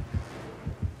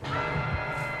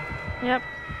 Yep.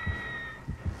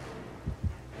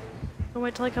 I'll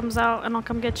wait till he comes out and I'll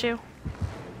come get you.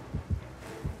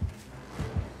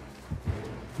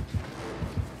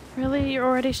 Really? You're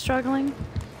already struggling?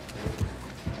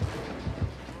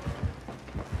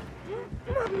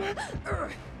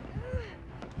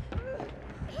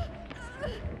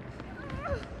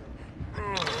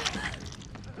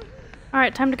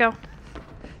 Alright, time to go.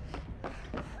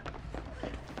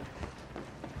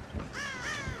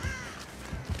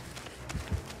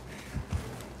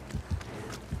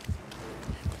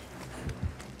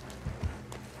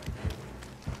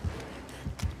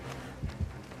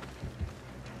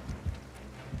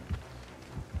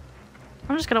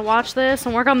 I'm just gonna watch this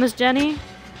and work on this Jenny.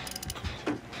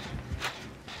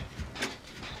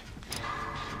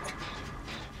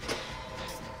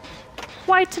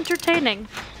 Quite entertaining.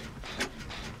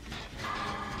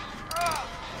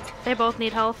 They both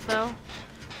need health, though.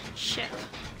 Shit.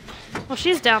 Well,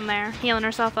 she's down there, healing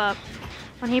herself up.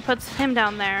 When he puts him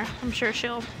down there, I'm sure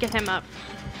she'll get him up.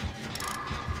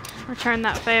 Return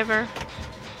that favor.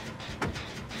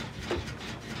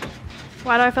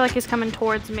 Why do I feel like he's coming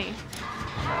towards me?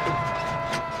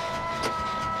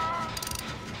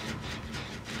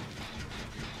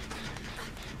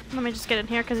 Let me just get in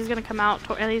here, because he's going to come out,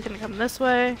 and he's going to come this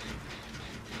way.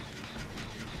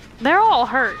 They're all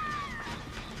hurt.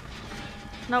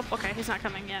 Nope, okay, he's not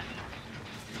coming yet.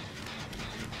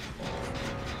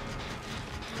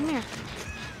 Come here.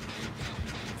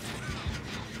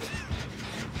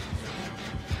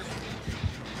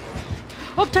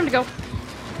 Oh, time to go.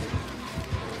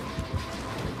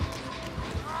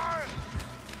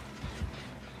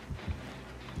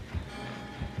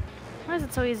 Why is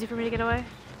it so easy for me to get away?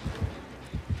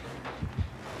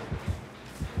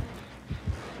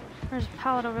 There's a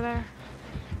pallet over there.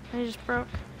 And he just broke.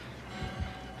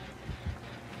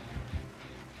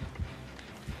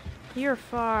 You're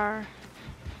far.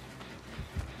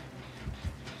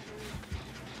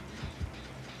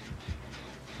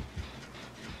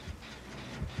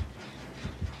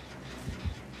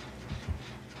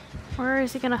 Where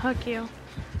is he gonna hook you?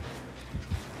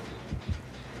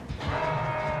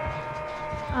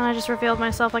 And I just revealed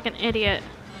myself like an idiot.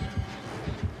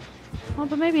 Well,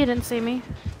 but maybe he didn't see me.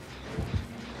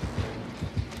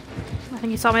 I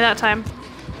think he saw me that time.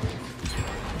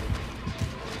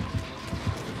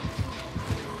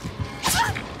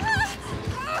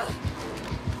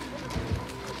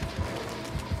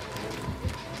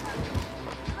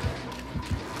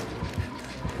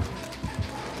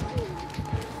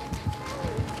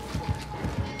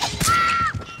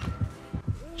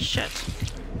 Shit.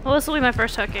 Well, this will be my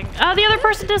first hooking. Oh, the other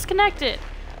person disconnected!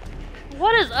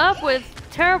 What is up with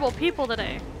terrible people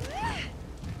today?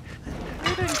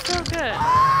 You're doing so good.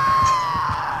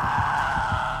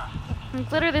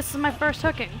 And literally, this is my first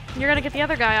hooking. You're gonna get the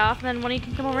other guy off, and then one of you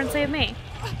can come over and save me.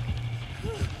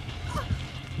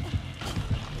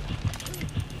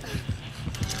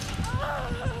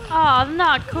 Aw,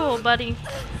 not cool, buddy.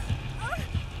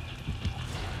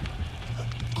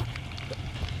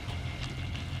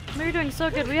 You're doing so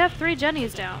good. We have 3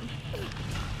 Jennies down.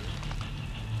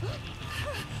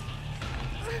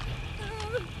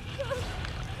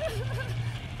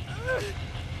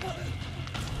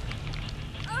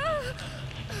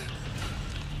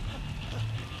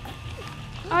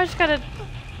 I just got a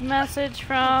message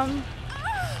from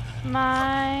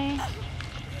my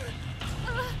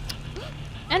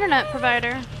internet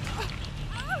provider.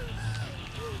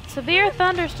 Severe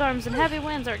thunderstorms and heavy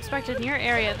winds are expected in your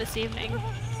area this evening.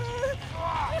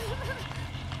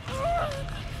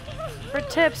 For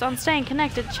tips on staying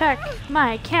connected, check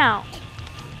my account.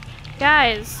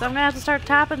 Guys, I'm gonna have to start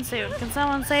tapping soon. Can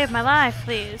someone save my life,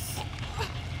 please?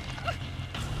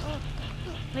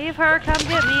 Leave her, come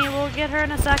get me. We'll get her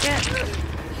in a second.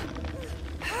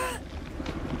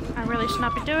 I really should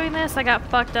not be doing this. I got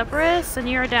fucked up wrists and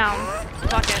you're down.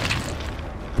 Fuck it.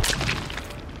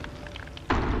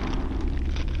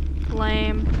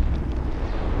 lame.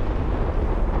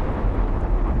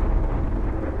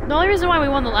 The only reason why we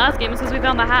won the last game is because we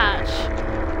found the hatch.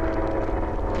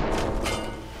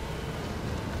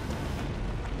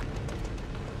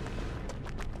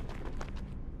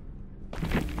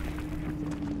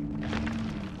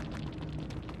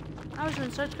 I was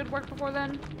doing such good work before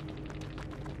then.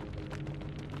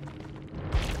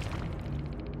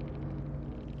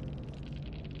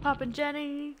 Pop and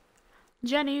Jenny.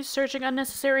 Jenny's searching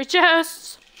unnecessary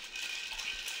chests.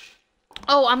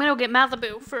 Oh, I'm gonna go get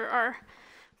Malibu for our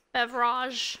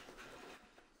beverage.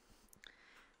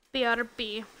 B.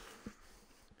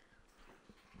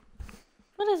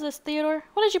 What is this, Theodore?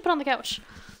 What did you put on the couch?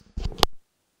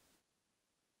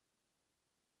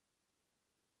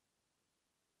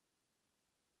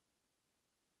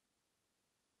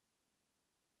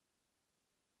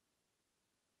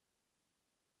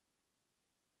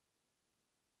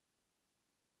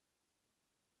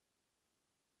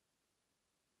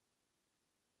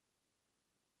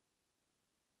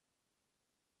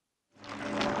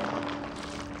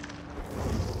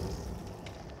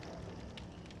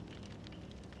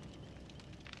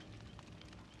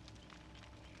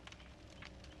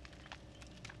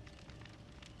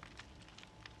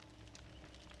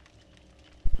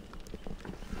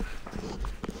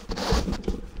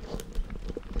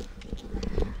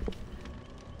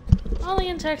 Only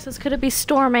in Texas could it be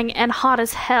storming and hot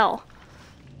as hell.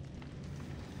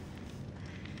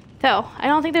 Though, I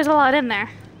don't think there's a lot in there.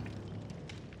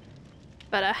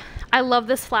 But, I love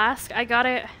this flask. I got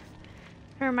it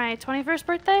for my 21st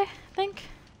birthday, I think.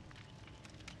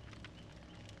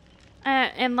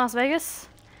 In Las Vegas.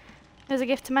 It was a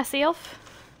gift to myself.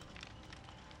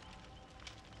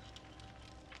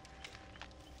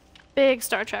 Big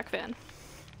Star Trek fan.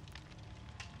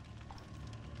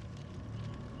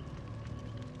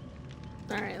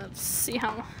 Alright, let's see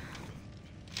how...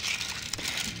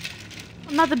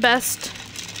 I'm not the best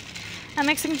at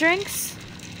mixing drinks,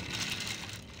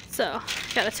 so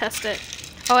gotta test it.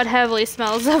 Oh, it heavily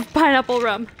smells of pineapple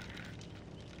rum.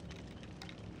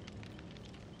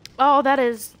 Oh, that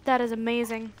is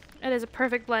amazing. It is a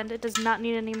perfect blend. It does not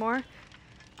need any more.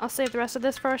 I'll save the rest of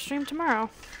this for our stream tomorrow.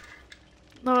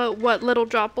 Oh, what little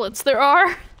droplets there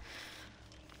are.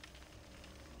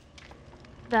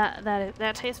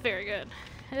 That tastes very good.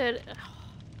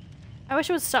 I wish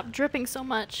it would stop dripping so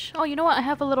much. Oh, you know what? I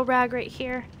have a little rag right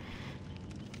here.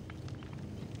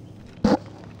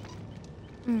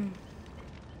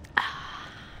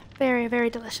 Very, very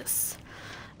delicious.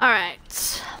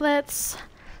 Alright, let's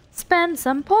spend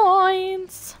some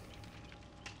points.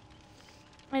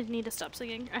 I need to stop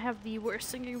singing. I have the worst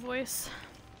singing voice.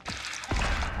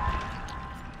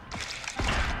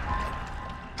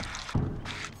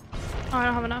 Oh, I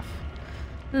don't have enough.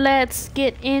 Let's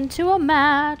get into a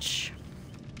match.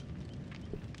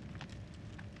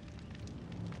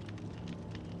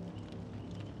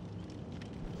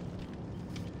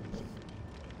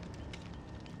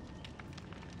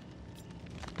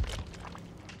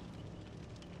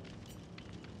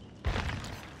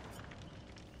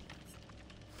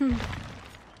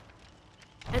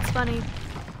 It's funny.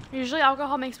 Usually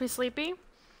alcohol makes me sleepy,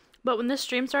 but when this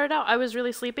stream started out, I was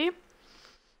really sleepy.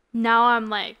 Now I'm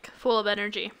like full of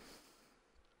energy.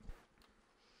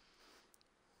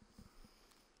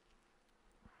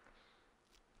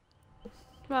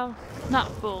 Well,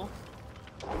 not full.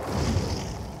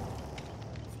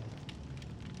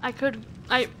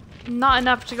 Not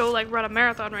enough to go like run a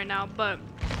marathon right now, but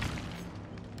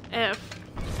if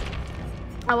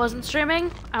I wasn't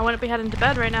streaming, I wouldn't be heading to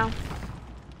bed right now.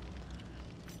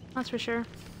 That's for sure.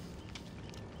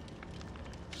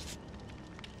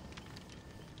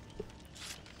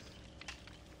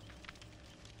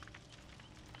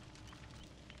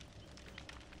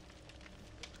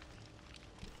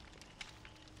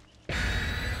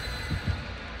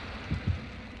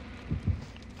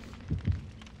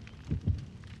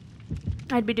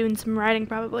 I'd be doing some writing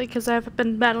probably, because I've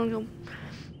been battling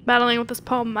with this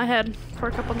poem in my head for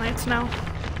a couple nights now.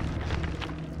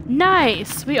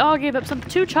 Nice! We all gave up some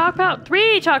 3 chalk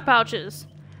pouches!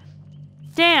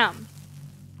 Damn!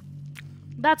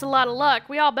 That's a lot of luck.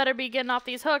 We all better be getting off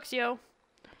these hooks, yo.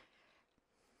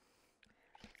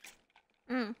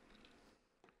 And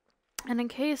in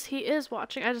case he is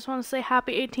watching, I just want to say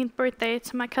happy 18th birthday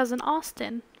to my cousin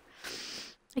Austin.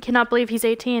 I cannot believe he's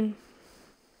 18.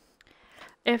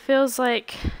 It feels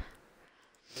like...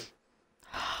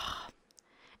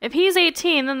 If he's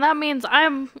 18, then that means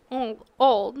I'm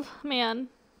old, man.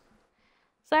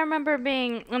 So I remember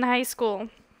being in high school,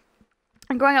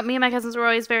 And growing up, me and my cousins were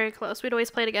always very close. We'd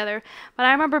always play together. But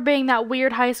I remember being that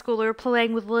weird high schooler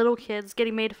playing with little kids,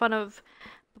 getting made fun of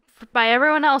by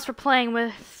everyone else for playing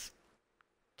with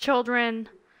children.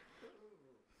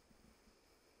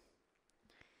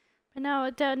 But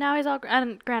now he's all...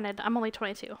 And granted, I'm only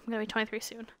 22. I'm going to be 23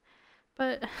 soon.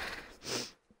 But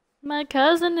my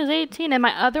cousin is 18, and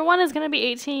my other one is going to be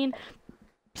 18,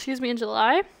 in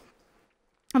July.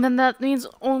 And then that means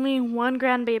only one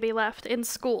grandbaby left in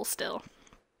school still.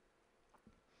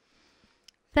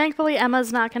 Thankfully,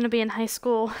 Emma's not going to be in high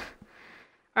school,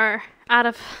 or out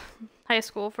of high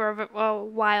school for a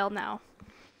while now.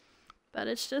 But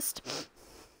it's just,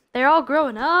 they're all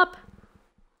growing up.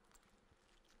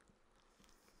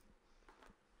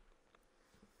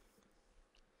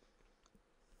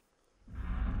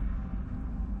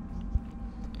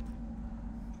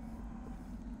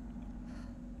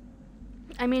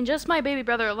 I mean, just my baby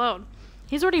brother alone.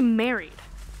 He's already married.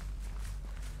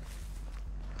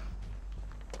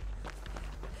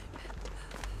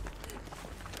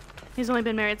 He's only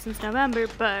been married since November,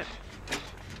 but...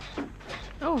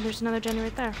 Oh, there's another Jenny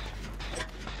right there.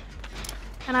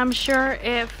 And I'm sure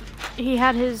if he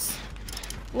had his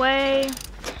way,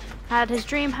 had his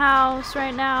dream house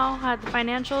right now, had the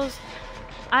financials,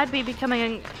 I'd be becoming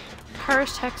a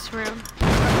cursed hex room.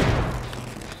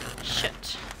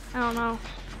 Shit. I don't know.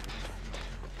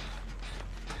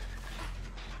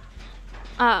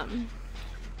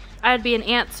 I'd be an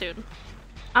aunt soon.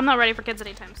 I'm not ready for kids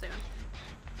anytime soon.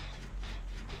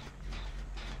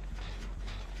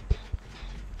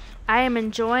 I am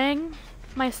enjoying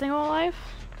my single life,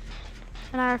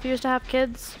 and I refuse to have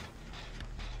kids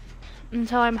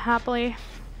until I'm happily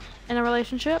in a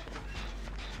relationship.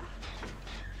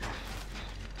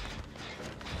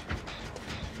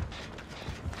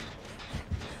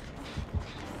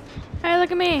 Hey,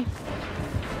 look at me.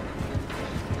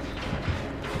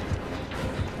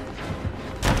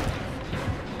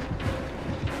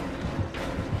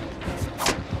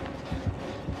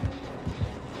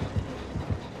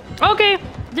 Okay,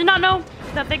 did not know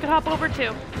that they could hop over too.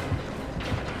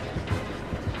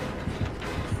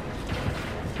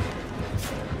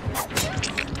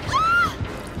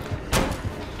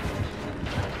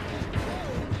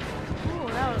 Ooh,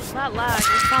 that lag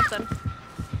was something.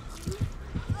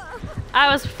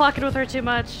 I was fucking with her too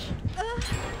much.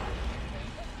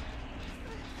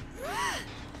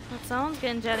 But someone's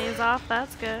getting Jenny's off,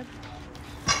 that's good.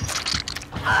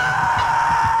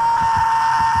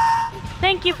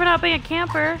 Thank you for not being a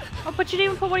camper. Oh, but you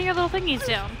didn't even put one of your little thingies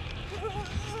down.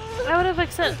 I would have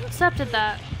accepted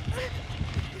that.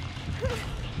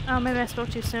 Oh, maybe I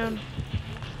spoke too soon.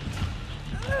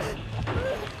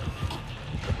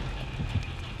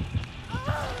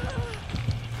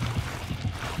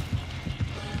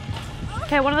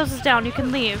 Okay, one of those is down. You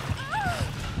can leave.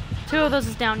 Two of those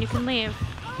is down. You can leave.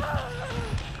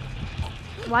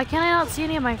 Why can't I not see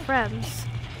any of my friends?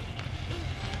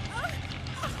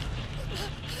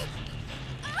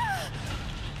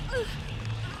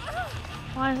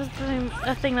 Why is this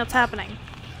a thing that's happening?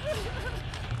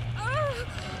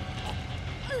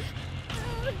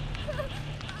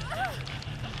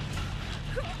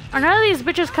 Are none of these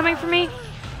bitches coming for me?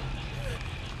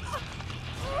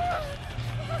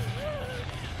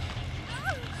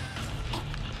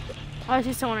 Oh, I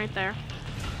see someone right there.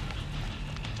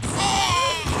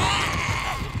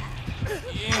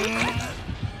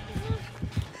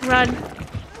 Run.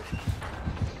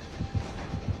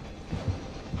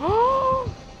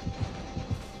 Oh!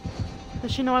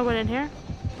 Does she know I went in here?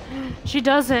 She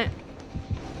doesn't.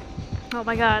 Oh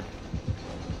my god.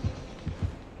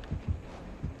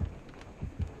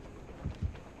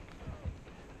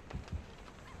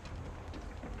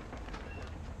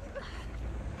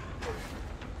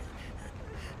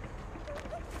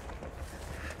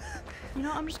 You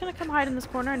know, I'm just gonna come hide in this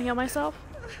corner and heal myself.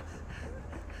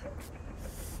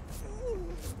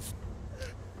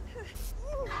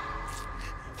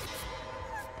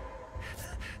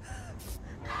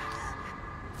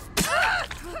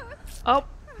 Oh,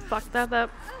 fuck that up.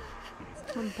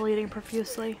 I'm bleeding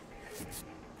profusely.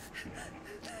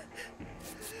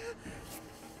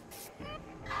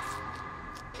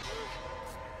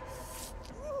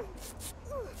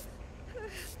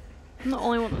 I'm the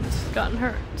only one that's gotten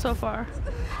hurt so far.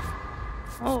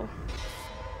 Oh.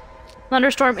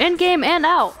 Thunderstorm in-game and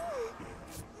out.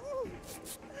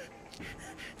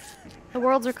 The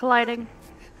worlds are colliding.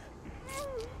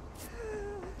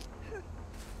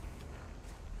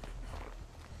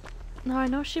 No, I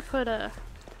know she put a...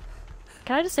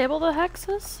 Can I disable the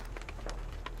hexes?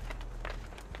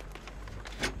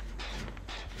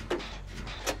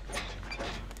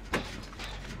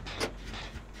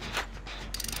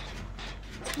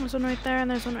 There's one right there, and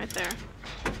there's one right there.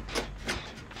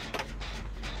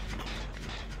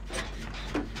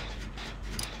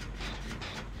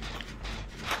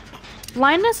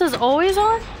 Blindness is always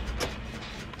on?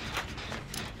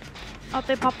 Oh,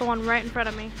 they popped the one right in front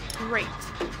of me. Great.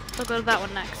 So go to that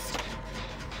one next.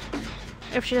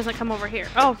 If she doesn't come over here.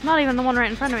 Oh, not even the one right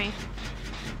in front of me.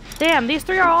 Damn, these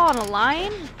three are all on a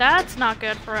line? That's not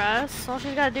good for us. All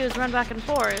she's gotta do is run back and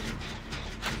forth.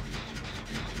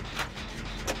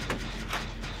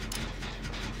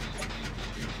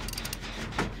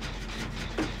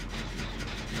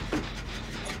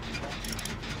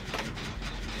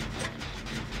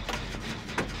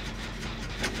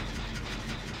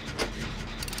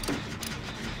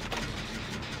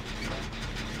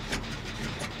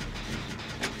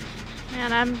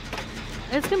 Man,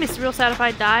 it's gonna be real sad if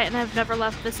I die and I've never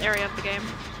left this area of the game.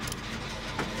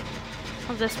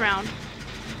 Of this round.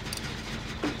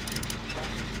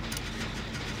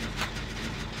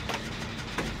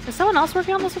 Is someone else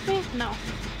working on this with me? No.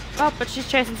 Oh, but she's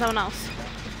chasing someone else.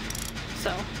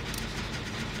 So.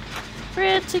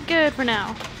 Pretty good for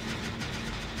now.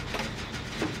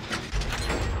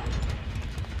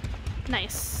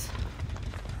 Nice.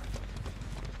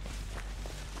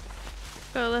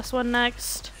 Go this one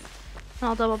next. And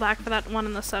I'll double back for that one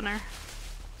in the center.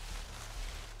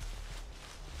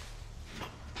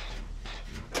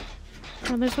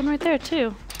 Oh, there's one right there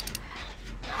too.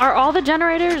 Are all the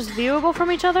generators viewable from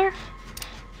each other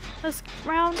this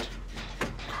round?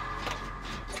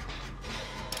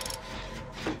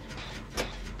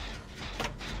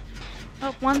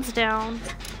 Oh, one's down.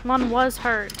 One was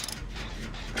hurt.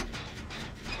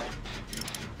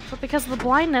 But because of the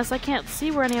blindness, I can't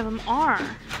see where any of them are.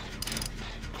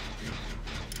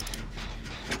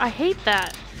 I hate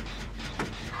that.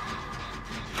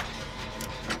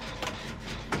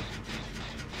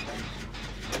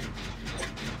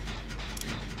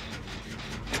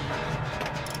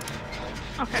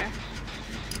 Okay.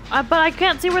 But I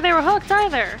can't see where they were hooked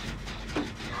either.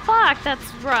 Fuck,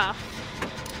 that's rough.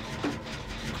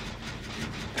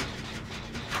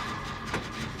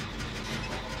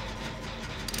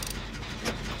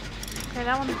 Okay,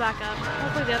 that one's back up.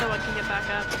 Hopefully the other one can get back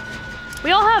up.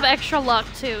 We all have extra luck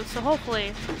too, so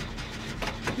hopefully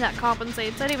that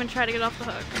compensates. I didn't even try to get off the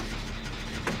hook.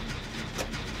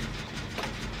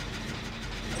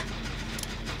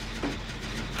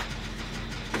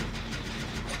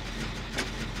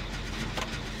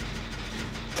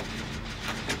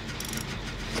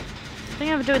 I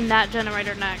think I'm doing that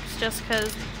generator next, just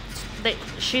because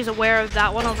she's aware of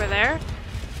that one over there.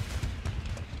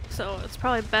 So it's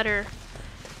probably better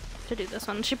to do this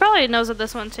one. She probably knows of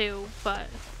this one too, but...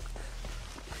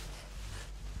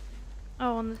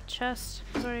 Oh, and the chest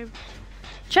was already...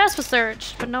 Chest was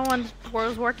searched, but no one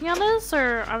was working on this,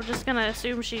 or I'm just gonna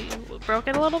assume she broke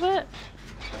it a little bit?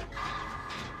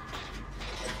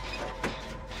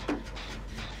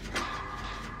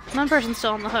 One person's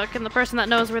still on the hook, and the person that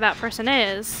knows where that person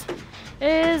is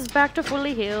back to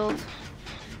fully healed.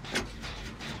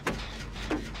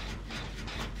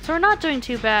 So we're not doing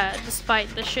too bad,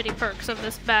 despite the shitty perks of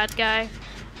this bad guy.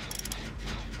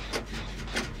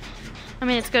 I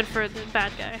mean, it's good for the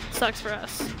bad guy. It sucks for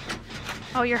us.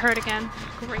 Oh, you're hurt again.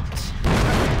 Great.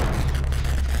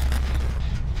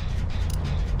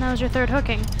 That was your third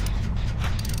hooking.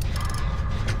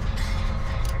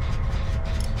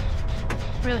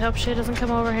 Really hope she doesn't come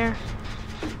over here.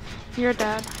 You're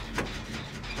dead.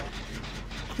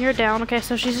 You're down. Okay,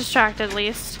 so she's distracted at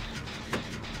least.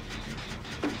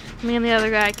 Me and the other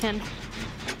guy can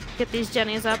get these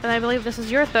jennies up, and I believe this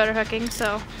is your third hooking,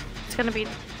 so it's gonna be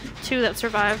 2 that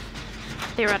survive,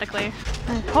 theoretically.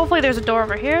 And hopefully there's a door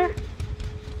over here.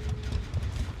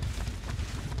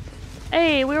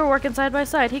 Hey, we were working side by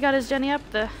side. He got his jenny up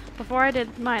before I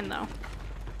did mine, though.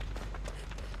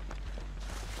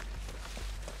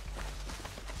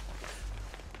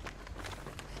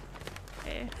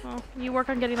 Okay, well, you work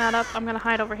on getting that up. I'm gonna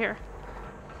hide over here.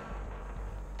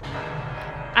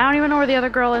 I don't even know where the other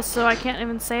girl is, so I can't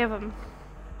even save him.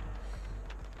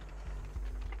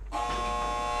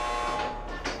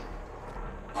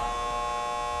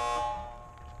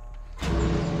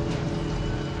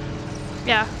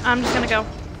 Yeah, I'm just gonna go.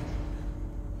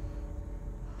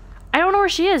 I don't know where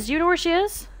she is. Do you know where she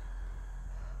is?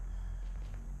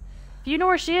 If you know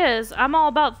where she is, I'm all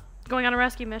about going on a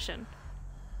rescue mission.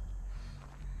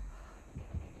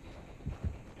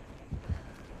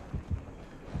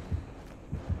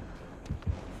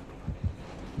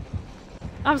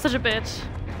 I'm such a bitch.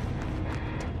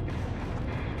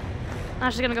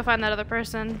 I'm just gonna go find that other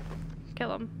person.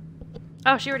 Kill him.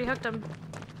 Oh, she already hooked him.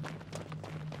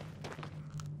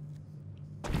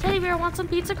 Teddy bear, want some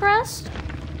pizza crust?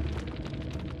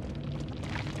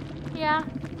 Yeah,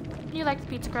 you like the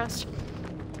pizza crust.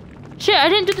 Shit, I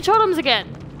didn't do the totems again.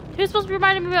 Who's supposed to be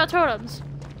reminding me about totems?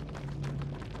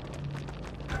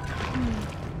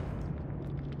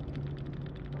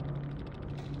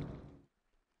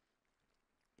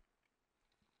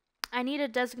 I need a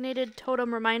designated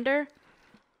totem reminder.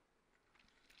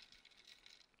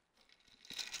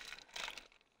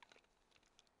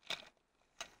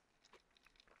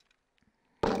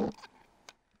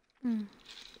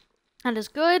 That is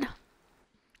good.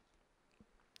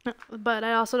 But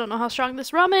I also don't know how strong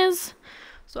this rum is.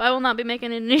 So I will not be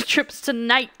making any trips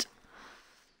tonight.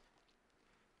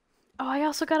 Oh, I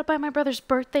also gotta buy my brother's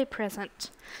birthday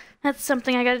present. That's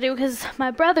something I gotta do because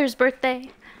my brother's birthday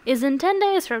is in 10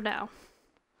 days from now.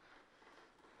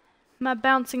 My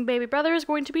bouncing baby brother is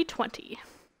going to be 20.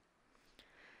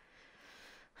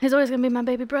 He's always gonna be my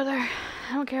baby brother.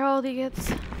 I don't care how old he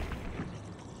gets.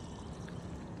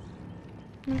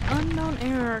 An unknown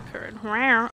error occurred.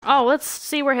 Oh, let's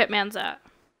see where Hitman's at.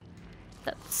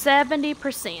 That's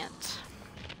 70%.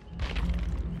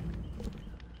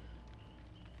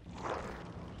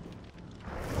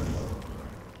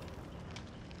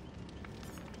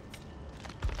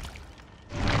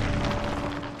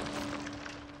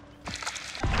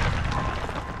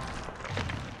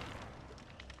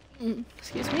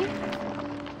 Excuse me.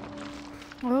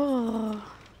 Oh.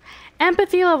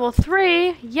 Empathy level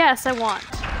 3? Yes, I want.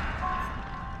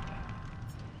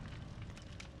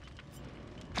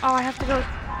 Oh, I have to go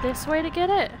this way to get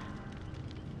it?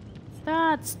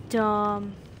 That's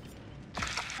dumb.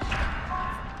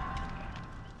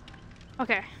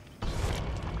 Okay.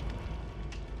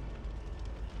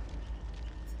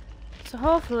 So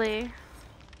hopefully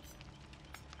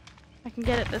I can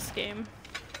get it this game.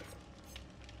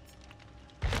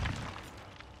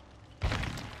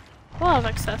 A lot of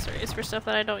accessories for stuff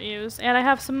that I don't use. And I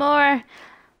have some more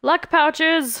luck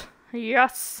pouches.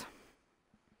 Yes.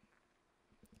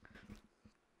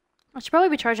 I should probably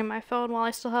be charging my phone while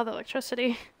I still have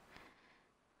electricity.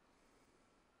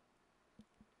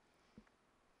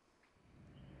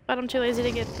 But I'm too lazy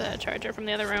to get the charger from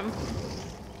the other room.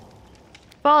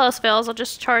 If all else fails, I'll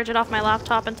just charge it off my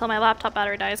laptop until my laptop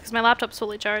battery dies, because my laptop's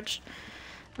fully charged.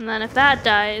 And then if that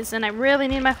dies, and I really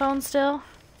need my phone still,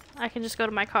 I can just go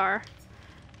to my car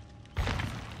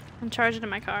and charge it in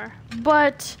my car.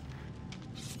 But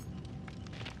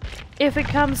if it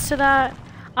comes to that,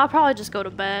 I'll probably just go to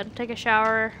bed, take a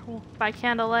shower by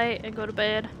candlelight, and go to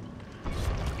bed.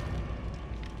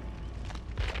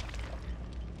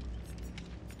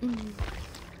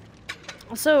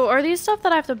 So, are these stuff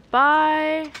that I have to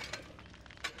buy?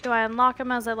 Do I unlock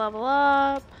them as I level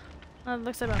up? It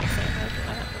looks about the same as what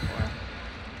I had before.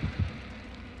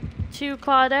 2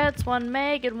 Claudettes, 1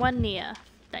 Meg, and 1 Nia.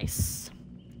 Nice.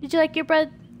 Did you like your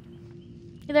bread?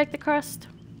 You like the crust?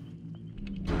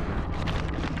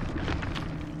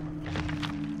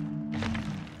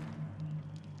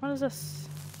 What is this?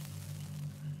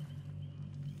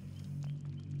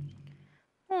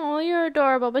 Oh, you're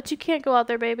adorable, but you can't go out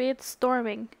there, baby. It's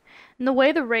storming. And the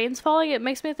way the rain's falling, it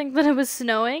makes me think that it was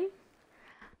snowing.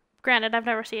 Granted, I've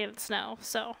never seen it snow,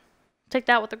 so take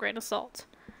that with a grain of salt.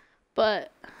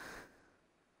 But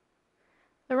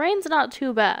the rain's not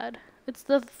too bad. It's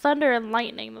the thunder and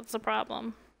lightning that's the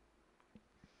problem.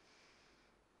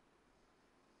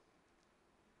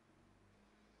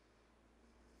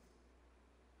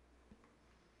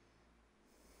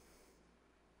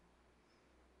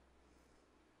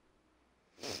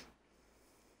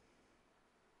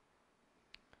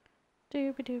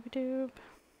 Doobie doobie doob.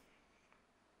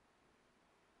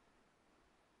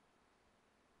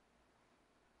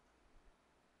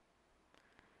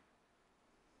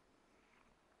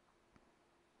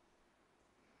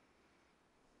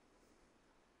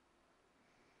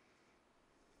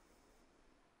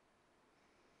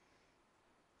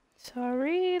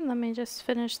 Sorry, let me just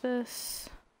finish this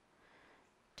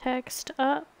text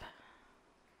up.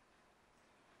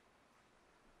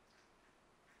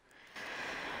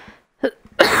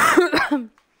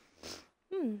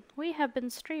 We have been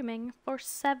streaming for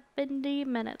 70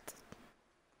 minutes.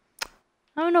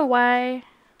 I don't know why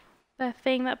that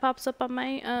thing that pops up on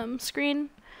my screen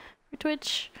for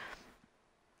Twitch,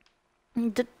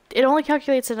 it only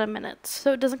calculates it in minutes,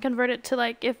 so it doesn't convert it to,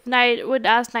 like, if Night would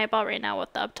ask Nightball right now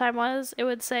what the uptime was, it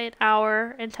would say an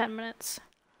hour and 10 minutes.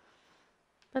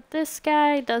 But this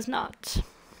guy does not.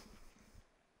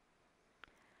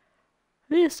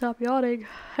 I need to stop yawning.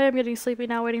 I am getting sleepy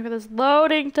now, waiting for this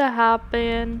loading to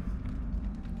happen.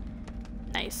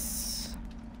 Nice.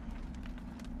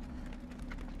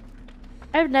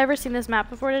 I've never seen this map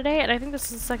before today, and I think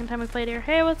this is the second time we played here.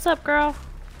 Hey, what's up, girl?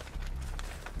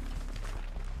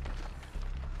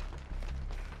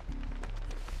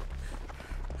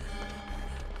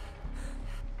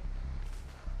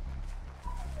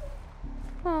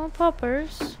 Oh,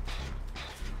 puppers.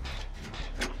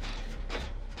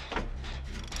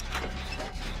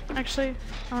 Actually,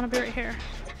 I want to be right here.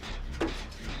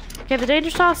 Okay, the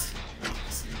danger sense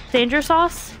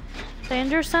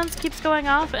keeps going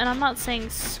off, and I'm not saying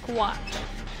squat.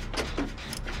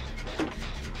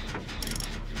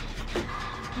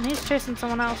 And he's chasing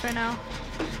someone else right now.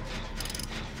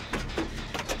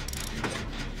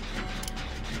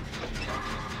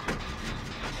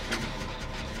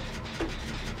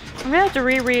 I'm gonna have to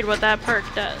reread what that perk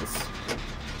does.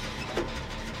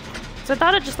 So I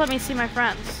thought it just let me see my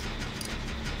friends.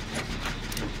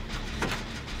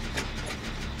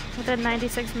 Within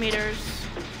 96 meters.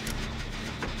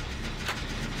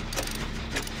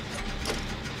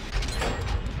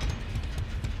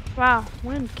 Wow,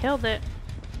 wind killed it.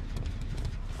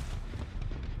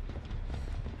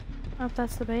 Oh,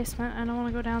 that's the basement. I don't want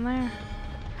to go down there.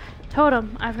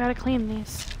 Totem, I've got to clean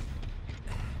these.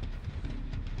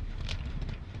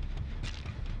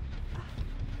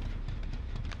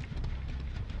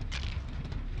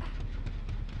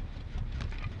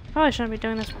 Probably shouldn't be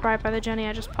doing this right by the Jenny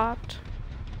I just popped.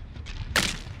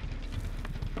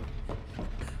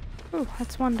 Ooh,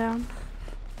 that's one down.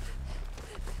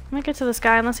 Let me get to this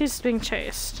guy unless he's being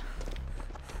chased.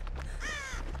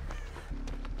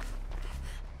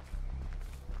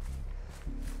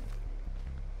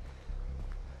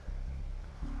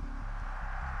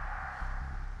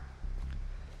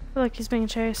 I feel like he's being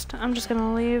chased. I'm just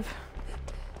gonna leave.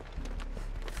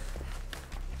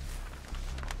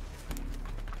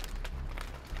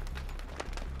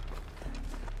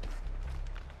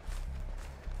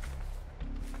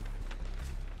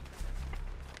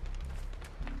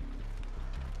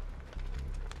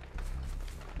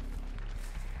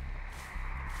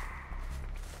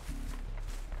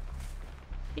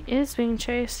 He is being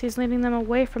chased. He's leading them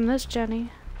away from this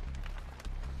Jenny.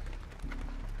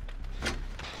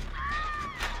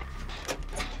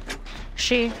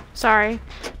 Sorry.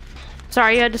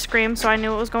 Sorry, you had to scream, so I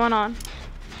knew what was going on.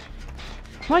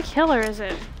 What killer is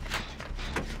it?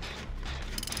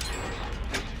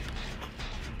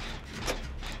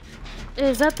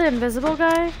 Is that the invisible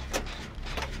guy?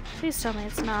 Please tell me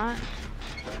it's not.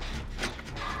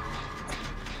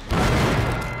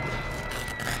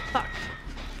 Fuck.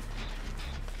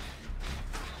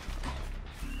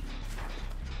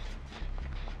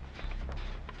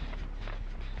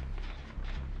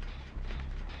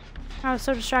 I was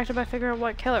so distracted by figuring out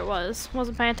what killer it was.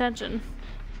 Wasn't paying attention.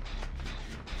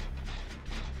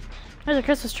 There's a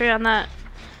Christmas tree on that.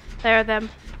 There, them.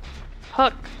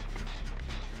 Hook.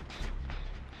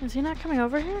 Is he not coming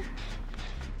over here?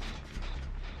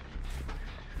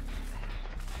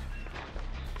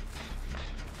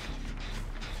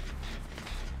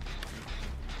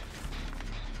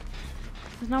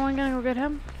 Is no one gonna go get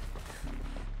him?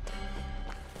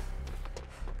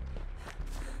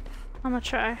 I'm gonna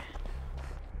try.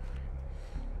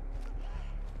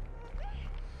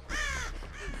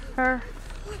 Her.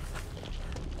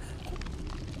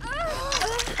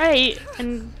 Right,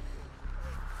 and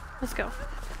let's go.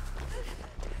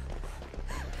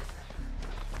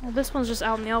 Well, this one's just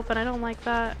out in the open. I don't like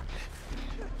that.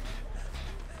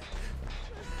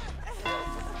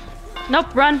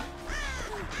 Nope, run.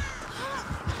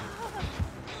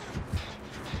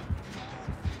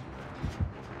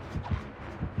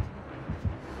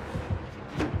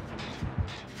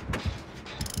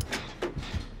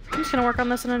 I'm just gonna work on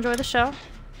this and enjoy the show.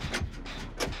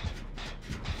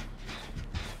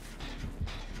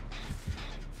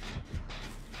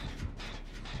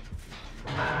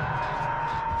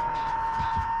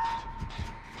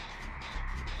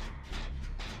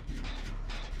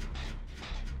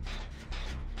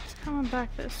 It's coming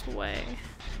back this way.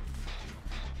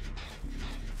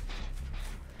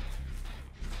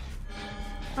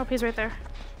 Oh, he's right there.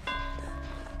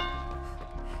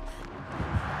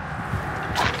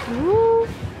 Ooh.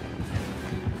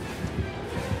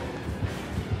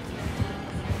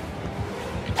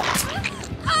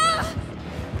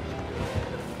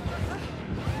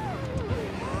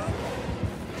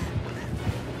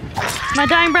 My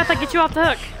dying breath, I get you off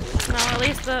the hook. No, at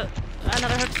least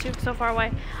another hook's too so far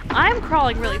away. I'm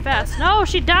crawling really fast. No,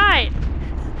 she died.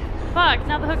 Fuck,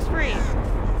 now the hook's free.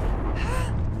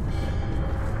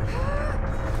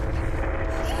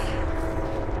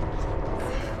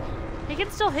 He can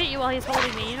still hit you while he's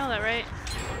holding me, you know that, right?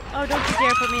 Oh, don't you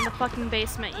dare put me in the fucking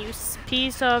basement, you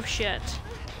piece of shit.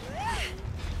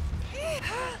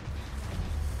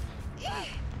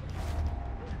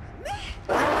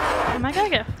 Am I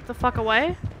gonna get the fuck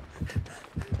away?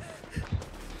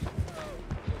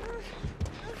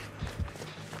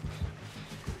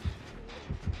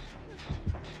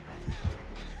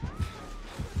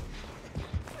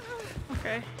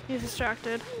 Okay, he's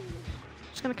distracted.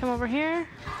 Just gonna come over here.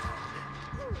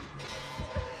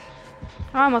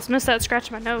 I almost missed that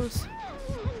scratch my nose.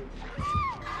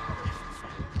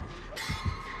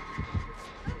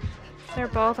 They're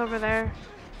both over there.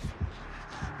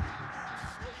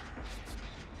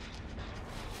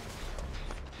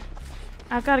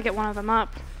 I've got to get one of them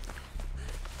up.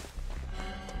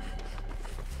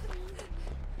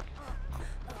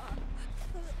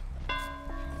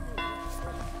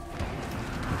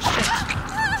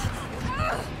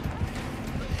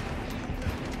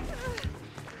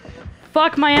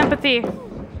 Fuck my empathy.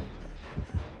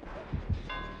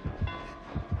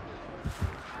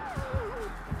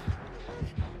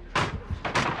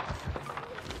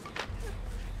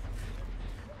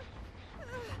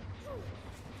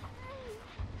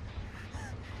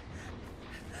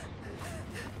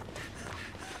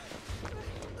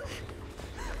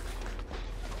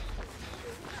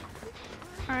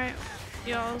 Alright,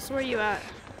 y'all, so where you at?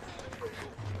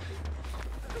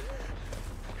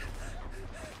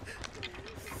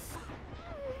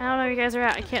 I don't know where you guys are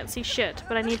at. I can't see shit,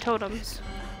 but I need totems.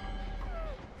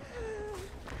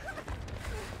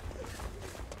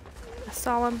 I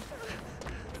saw him.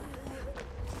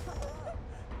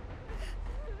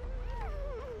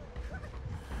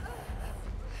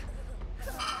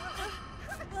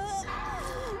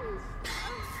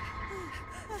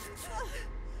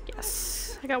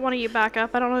 Yes. I got one of you back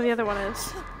up. I don't know who the other one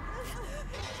is.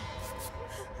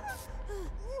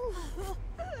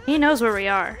 He knows where we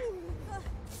are.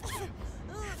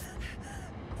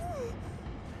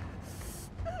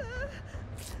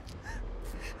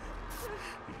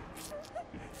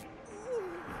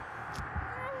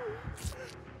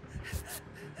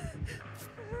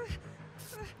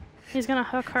 He's gonna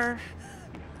hook her.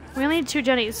 We only need 2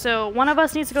 Jennies, so one of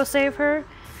us needs to go save her,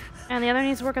 and the other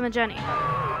needs to work on the Jenny.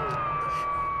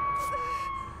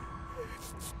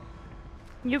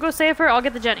 You go save her, I'll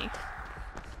get the Jenny.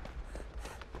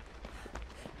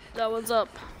 That one's up.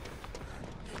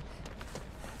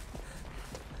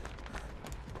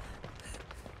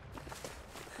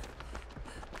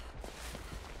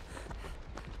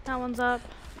 That one's up.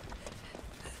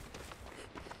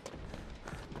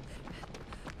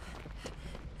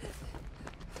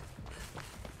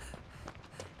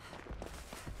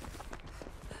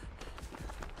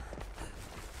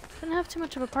 Didn't have too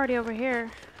much of a party over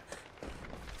here.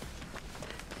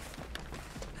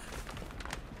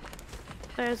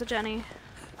 There's a Jenny.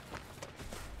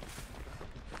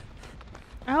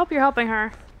 I hope you're helping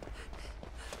her.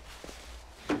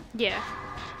 Yeah.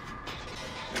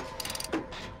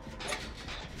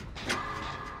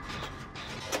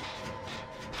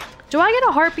 Do I get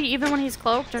a heartbeat even when he's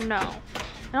cloaked or no?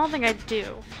 I don't think I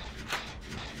do.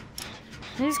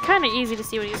 He's kind of easy to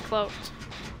see when he's cloaked.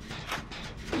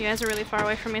 You guys are really far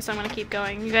away from me, so I'm gonna keep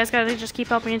going. You guys gotta just keep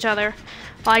helping each other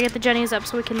while I get the Jennies up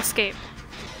so we can escape.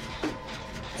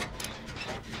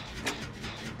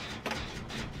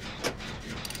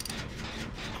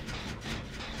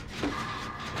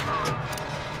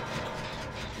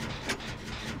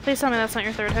 Please tell me that's not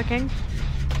your third hooking.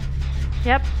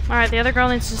 Yep. Alright, the other girl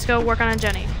needs to just go work on a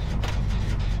Jenny.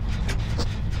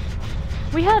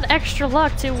 We had extra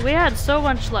luck too. We had so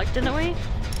much luck, didn't we?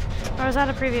 Or was that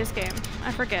a previous game?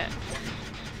 I forget.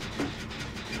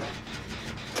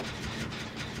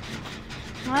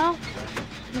 Well,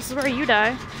 this is where you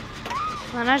die.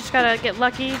 And I just gotta get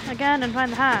lucky again and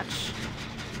find the hatch.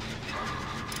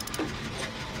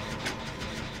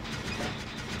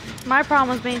 My problem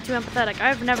was being too empathetic.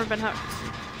 I've never been hooked.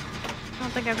 I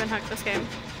don't think I've been hooked this game,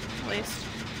 at least.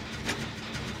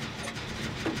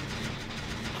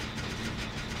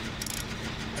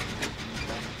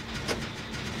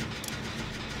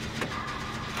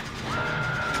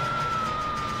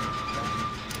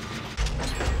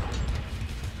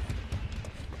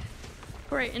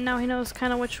 Great, and now he knows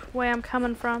kind of which way I'm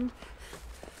coming from.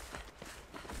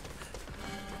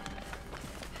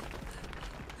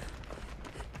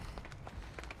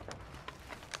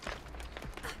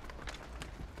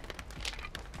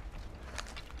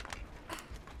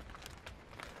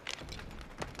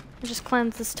 Just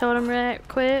cleanse this totem right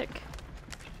quick,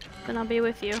 then I'll be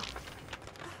with you.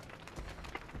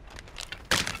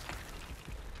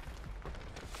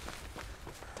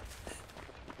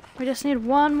 We just need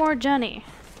one more Jenny.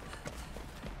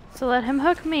 So let him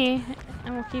hook me,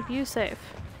 and we'll keep you safe.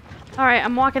 Alright,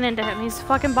 I'm walking into him. He's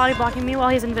fucking body blocking me while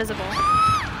he's invisible.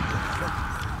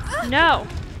 No!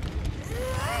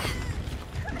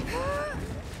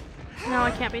 No,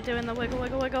 I can't be doing the wiggle,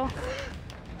 wiggle, wiggle.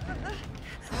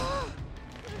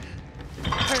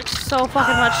 It hurts so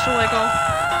fucking much to wiggle.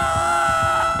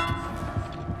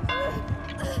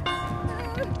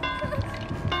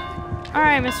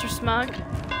 Alright, Mr. Smug.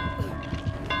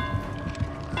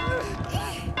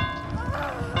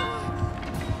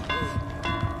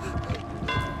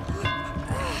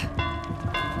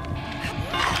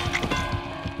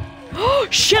 Oh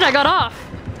shit, I got off!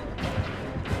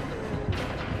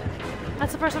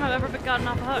 That's the first time I've ever been gotten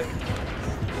off a hook.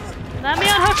 Let me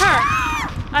unhook her!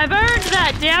 I've earned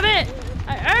that, damn it!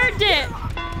 I earned it!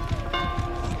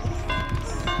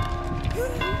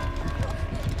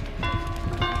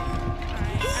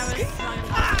 Alright, I was smug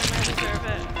and I deserve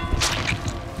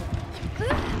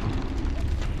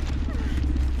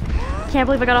it. Can't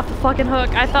believe I got off the fucking hook.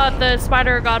 I thought the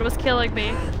spider god was killing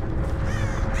me.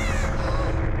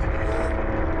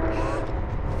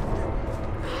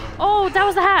 Oh, that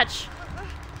was the hatch!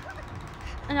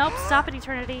 Nope, stop it,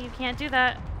 Eternity. You can't do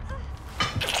that.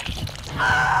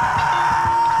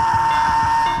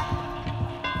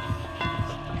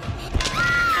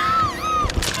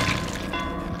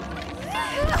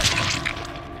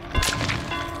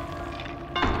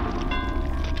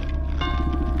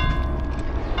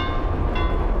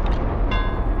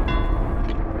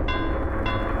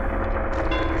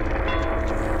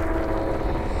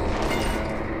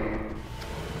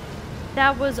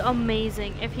 That was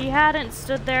amazing. If he hadn't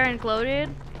stood there and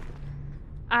gloated,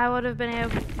 I would have been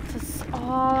able to...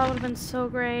 Oh, that would have been so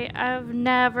great. I've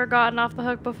never gotten off the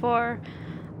hook before.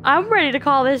 I'm ready to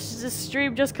call this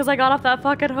stream just because I got off that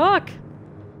fucking hook.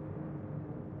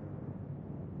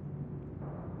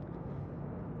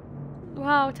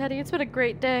 Wow, Teddy, it's been a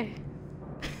great day.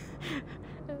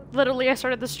 Literally, I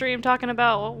started the stream talking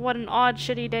about what an odd,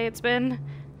 shitty day it's been.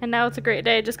 And now it's a great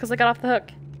day just because I got off the hook.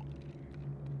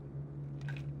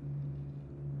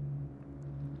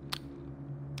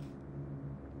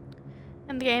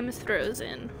 And the game is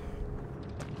frozen.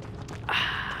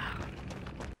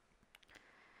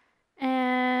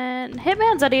 And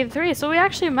Hitman's at E3, so we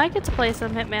actually might get to play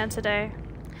some Hitman today.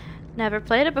 Never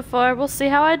played it before. We'll see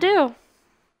how I do.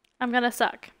 I'm gonna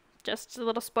suck. Just a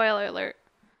little spoiler alert.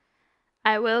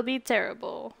 I will be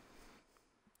terrible.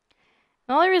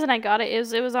 The only reason I got it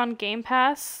is it was on Game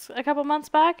Pass a couple months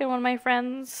back, and one of my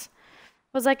friends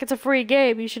was like, it's a free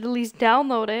game, you should at least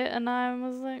download it. And I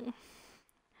was like...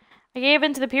 I gave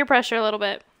in to the peer pressure a little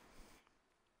bit.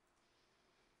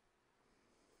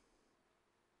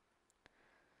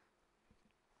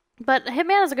 But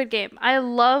Hitman is a good game. I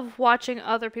love watching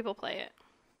other people play it.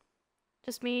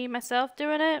 Just me, myself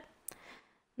doing it,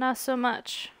 not so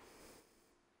much.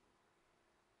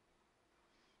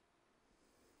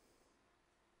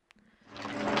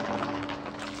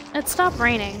 It stopped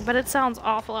raining, but it sounds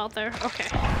awful out there. Okay,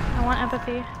 I want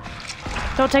empathy.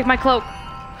 Don't take my cloak.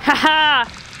 Haha!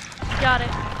 Got it.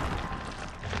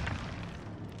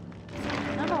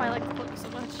 I don't know why I like the cloak so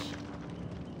much.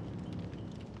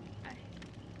 Okay.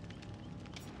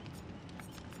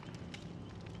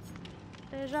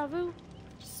 Deja vu.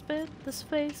 Spit this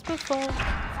face before.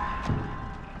 I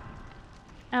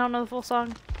don't know the full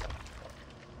song.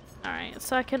 Alright,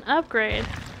 so I can upgrade.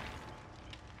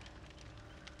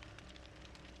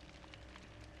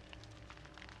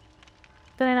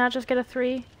 Did I not just get a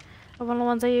 3 of one of the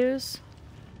ones I use?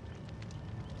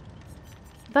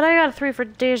 But I got a 3 for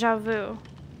Deja Vu.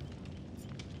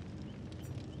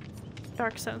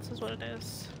 Dark Sense is what it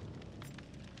is.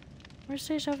 Where's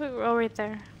Deja Vu? Oh, right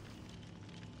there.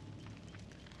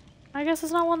 I guess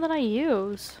it's not one that I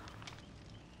use.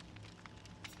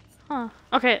 Huh.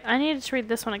 Okay, I needed to read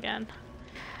this one again.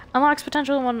 Unlocks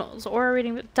potential one's aura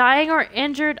reading. Dying or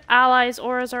injured allies'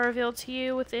 auras are revealed to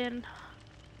you within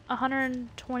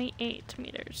 128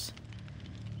 meters.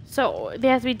 So they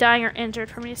have to be dying or injured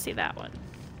for me to see that one.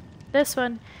 This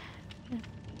one,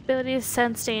 ability to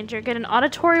sense danger. Get an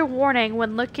auditory warning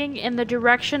when looking in the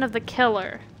direction of the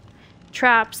killer.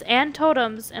 Traps and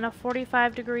totems in a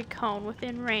 45-degree cone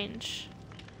within range.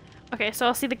 Okay, so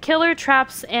I'll see the killer,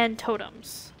 traps, and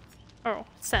totems. Oh,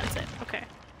 sense it. Okay.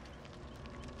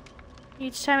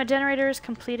 Each time a generator is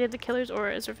completed, the killer's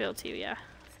aura is revealed to you. Yeah.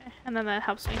 Okay. And then that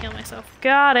helps me heal myself.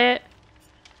 Got it.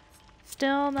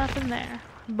 Still nothing there.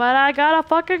 But I got a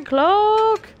fucking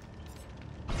cloak!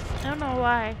 I don't know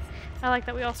why. I like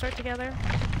that we all start together.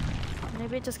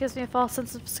 Maybe it just gives me a false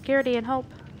sense of security and hope.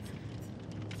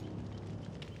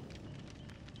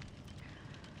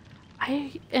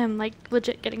 I am like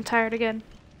legit getting tired again.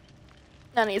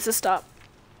 That needs to stop.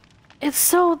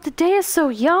 The day is so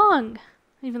young.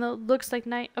 Even though it looks like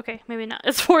night. Okay, maybe not.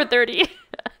 It's 4:30.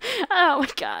 Oh my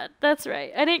god, that's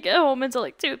right. I didn't get home until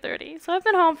like 2:30. So I've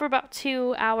been home for about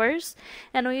 2 hours.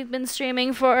 And we've been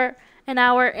streaming for an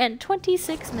hour and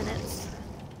 26 minutes.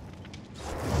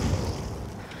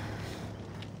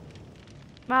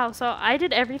 Wow, so I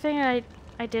did everything I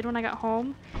did when I got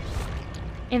home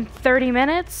in 30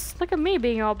 minutes? Look at me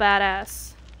being all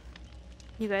badass.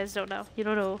 You guys don't know. You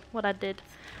don't know what I did.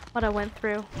 What I went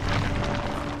through.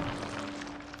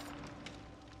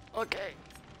 Okay.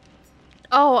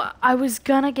 Oh, I was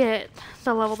gonna get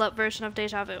the leveled up version of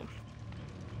Deja Vu.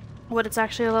 But it's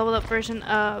actually a leveled up version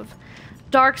of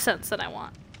Dark Sense that I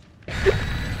want.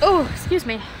 Oh, excuse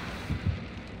me.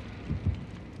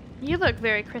 You look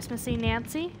very Christmassy,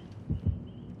 Nancy.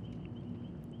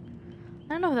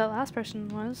 I don't know who that last person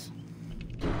was.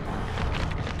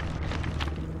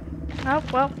 Oh,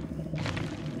 well.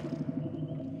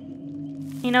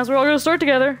 He knows we're all gonna start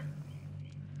together.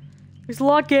 It's a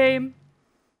lock game.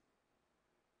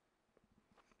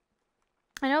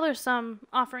 I know there's some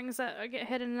offerings that get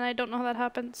hidden and I don't know how that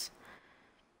happens.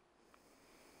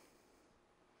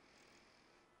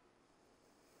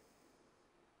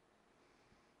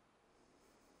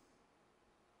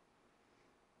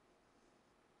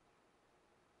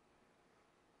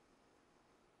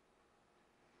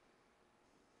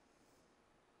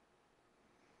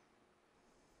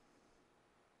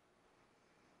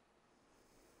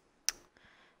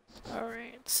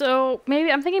 Alright, so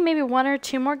maybe I'm thinking maybe 1 or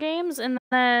 2 more games and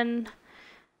then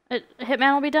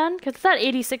Hitman will be done because it's at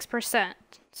 86%.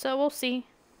 So we'll see.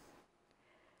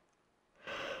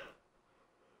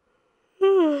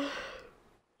 I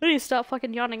need to stop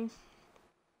fucking yawning.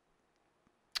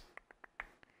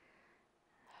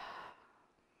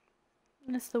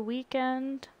 And it's the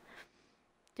weekend.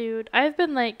 Dude, I've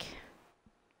been like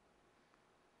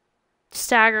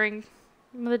staggering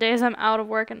the days I'm out of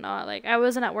work and not. Like, I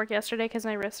wasn't at work yesterday because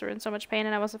my wrists were in so much pain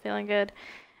and I wasn't feeling good.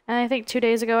 And I think 2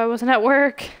 days ago I wasn't at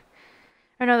work.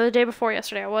 Or no, the day before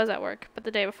yesterday I was at work, but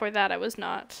the day before that I was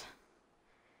not.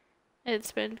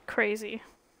 It's been crazy.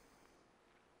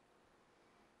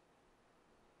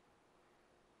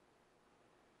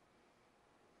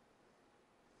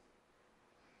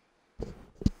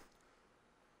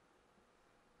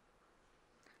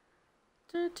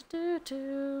 Do, do, do,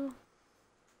 do.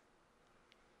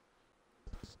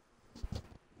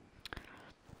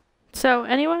 So,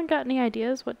 anyone got any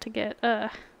ideas what to get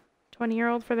a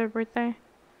 20-year-old for their birthday?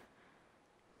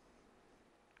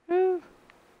 Ooh.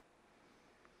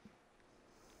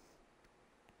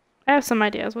 I have some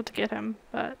ideas what to get him,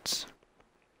 but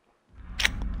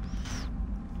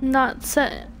not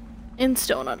set in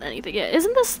stone on anything yet.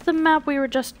 Isn't this the map we were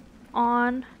just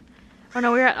on? Oh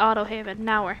no, we were at Autohaven.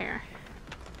 Now we're here.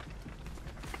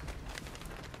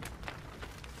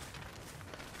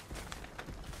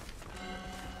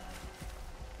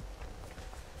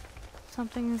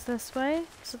 Something is this way.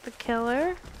 Is it the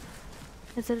killer?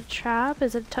 Is it a trap?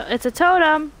 Is it it's a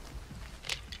totem!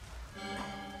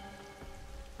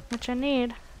 Which I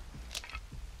need.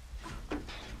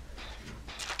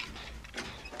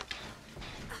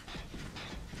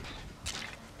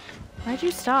 Why'd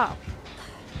you stop?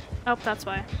 Oh, that's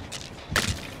why.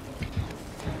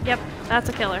 Yep, that's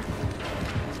a killer.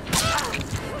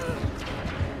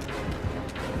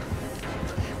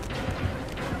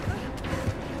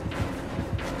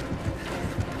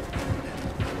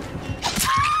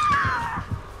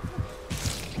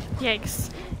 Yikes.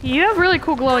 You have really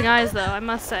cool glowing eyes though, I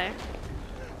must say.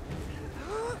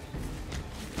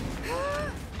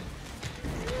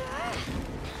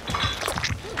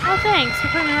 Oh thanks for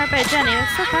putting me right by Jenny,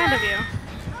 that's so kind of you.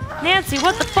 Nancy,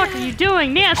 what the fuck are you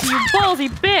doing? Nancy, you ballsy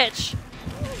bitch!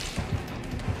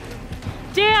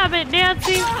 Damn it,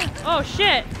 Nancy! Oh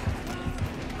shit!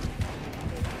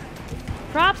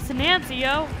 Props to Nancy,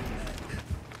 yo!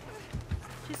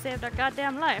 She saved our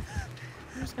goddamn life.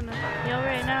 I'm just gonna heal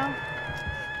right now.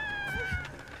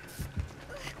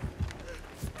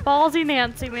 Ballsy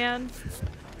Nancy, man.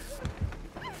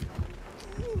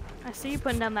 I see you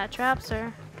putting down that trap,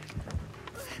 sir.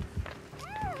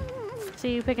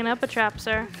 See you picking up a trap,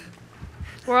 sir.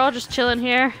 We're all just chilling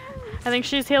here. I think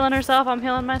she's healing herself, I'm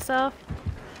healing myself.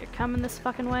 You're coming this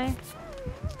fucking way.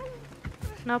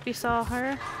 Nope, you saw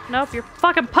her. Nope, you're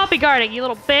fucking puppy guarding, you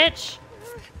little bitch!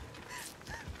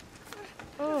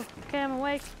 Oh, okay, I'm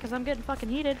awake, because I'm getting fucking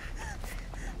heated.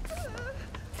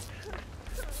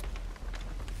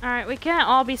 Alright, we can't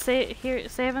all be here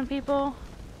saving people.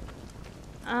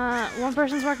 One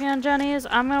person's working on Jenny's.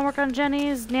 I'm gonna work on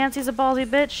Jenny's. Nancy's a ballsy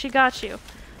bitch. She got you.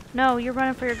 No, you're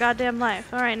running for your goddamn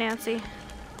life. Alright, Nancy.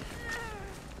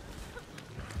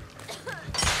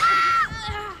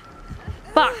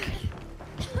 Fuck.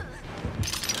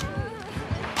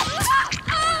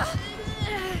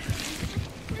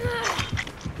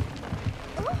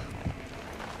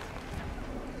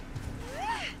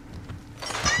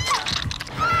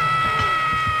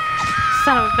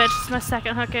 Son of a bitch, this is my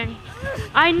second hooking.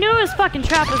 I knew his fucking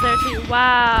trap was there too.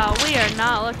 Wow, we are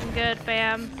not looking good,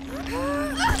 fam.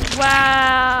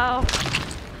 Wow.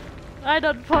 I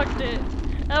done fucked it.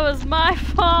 That was my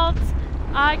fault.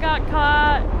 I got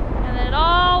caught, and then it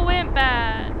all went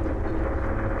bad.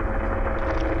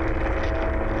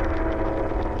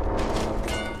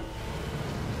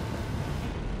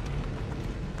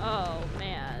 Oh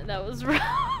man, that was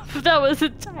rough. That was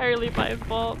entirely my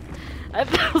fault. I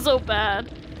feel so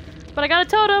bad. But I got a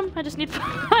totem. I just need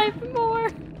 5 more.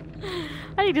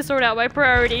 I need to sort out my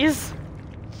priorities.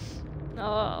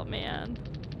 Oh man.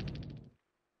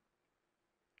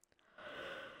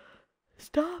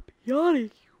 Stop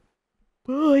yawning,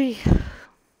 boy.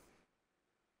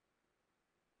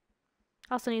 I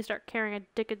also need to start carrying a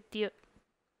dick of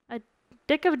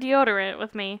deodorant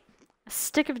with me. A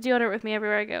stick of deodorant with me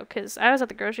everywhere I go. Because I was at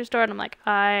the grocery store and I'm like,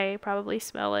 I probably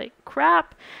smell like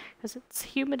crap. Because it's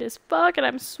humid as fuck and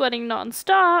I'm sweating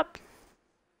non-stop.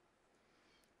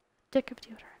 Dick of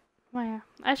deodorant. Wow.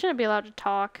 I shouldn't be allowed to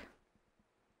talk.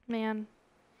 Man.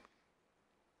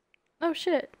 Oh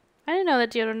shit. I didn't know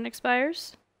that deodorant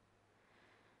expires.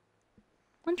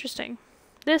 Interesting.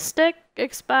 This stick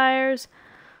expires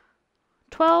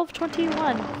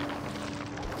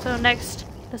 12/21. So next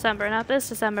December. Not this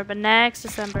December, but next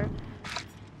December.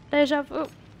 Deja vu.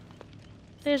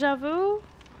 Deja vu?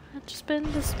 I've just been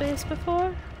to space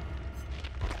before.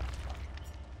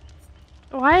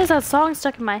 Why is that song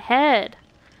stuck in my head?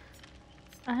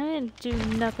 I didn't do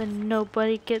nothing.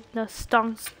 Nobody get no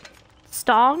stong.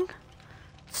 Stong?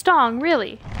 Stong,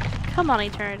 really? Come on,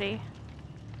 Eternity.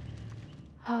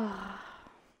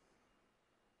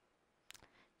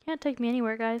 Can't take me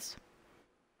anywhere, guys.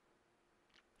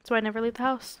 That's why I never leave the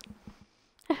house.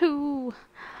 Ooh.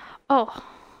 Oh,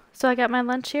 so I got my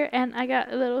lunch here, and I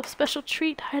got a little special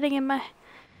treat hiding in my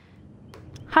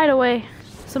hideaway.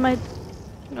 So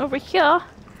over here,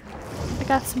 I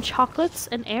got some chocolates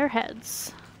and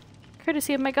airheads,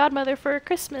 courtesy of my godmother for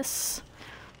Christmas.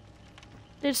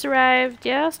 They just arrived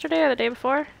yesterday or the day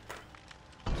before.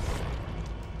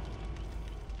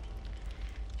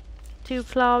 2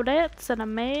 Claudettes and a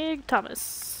Meg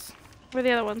Thomas. Where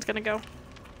the other one's gonna go?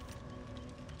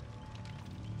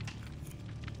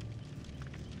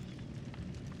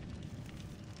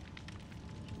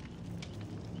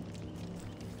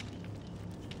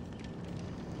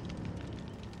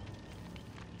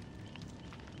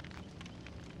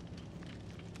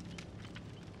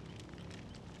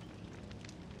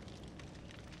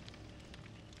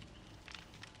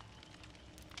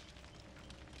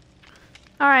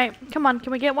 Alright, come on,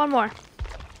 can we get one more?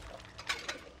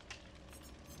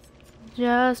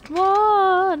 Just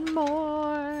one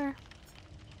more.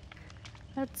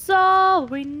 That's all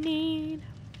we need.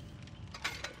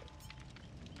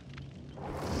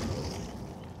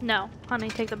 No, honey,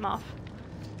 take them off.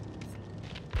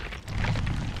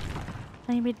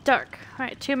 I need to be dark.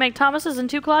 Alright, 2 Meg Thomases and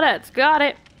 2 Claudettes. Got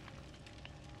it.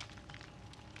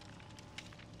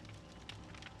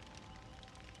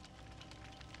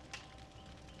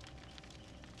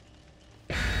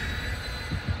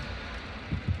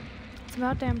 It's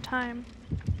about damn time.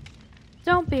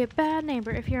 Don't be a bad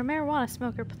neighbor. If you're a marijuana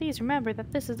smoker, please remember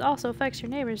that this also affects your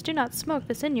neighbors. Do not smoke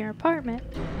this in your apartment.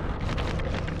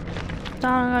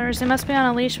 Dog owners, they must be on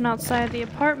a leash when outside the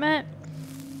apartment.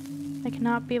 They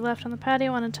cannot be left on the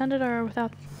patio unattended or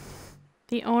without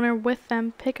the owner with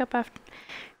them. Pick up after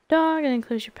dog. It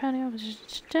includes your patio.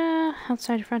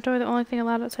 Outside your front door. The only thing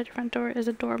allowed outside your front door is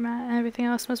a doormat, and everything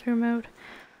else must be removed.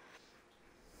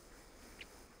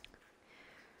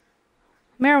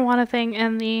 Marijuana thing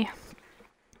and the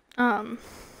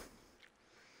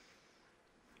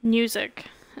music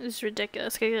is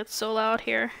ridiculous. It gets so loud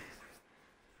here.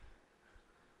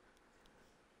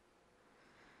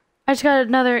 I just got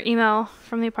another email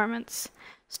from the apartments.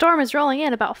 Storm is rolling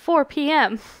in about 4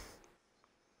 p.m.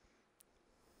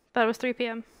 Thought it was 3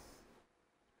 p.m.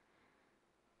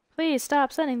 Please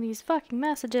stop sending these fucking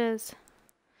messages.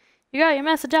 You got your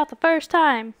message out the first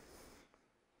time.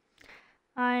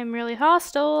 I'm really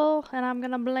hostile, and I'm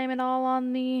gonna blame it all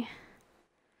on the...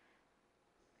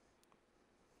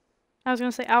 I was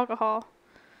gonna say alcohol.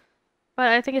 But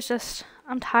I think it's just,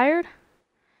 I'm tired.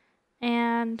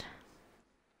 And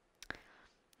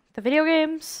the video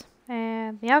games,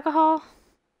 and the alcohol.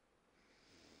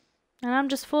 And I'm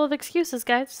just full of excuses,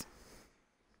 guys.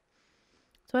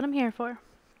 That's what I'm here for.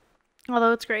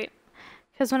 Although it's great.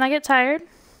 Because when I get tired,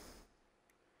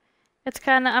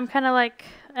 I'm kind of like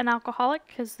an alcoholic,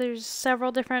 because there's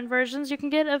several different versions you can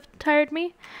get of tired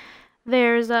me.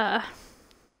 There's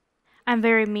I'm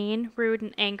very mean, rude,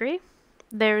 and angry.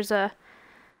 There's I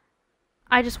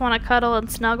just want to cuddle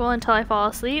and snuggle until I fall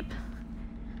asleep.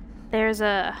 There's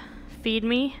feed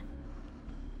me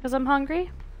because I'm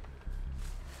hungry.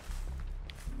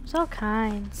 There's all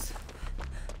kinds.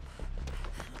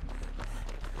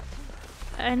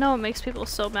 I know it makes people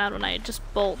so mad when I just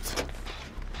bolt.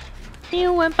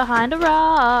 You went behind a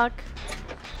rock.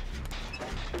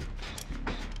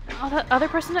 Oh, that other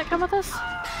person that come with us?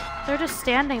 They're just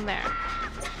standing there.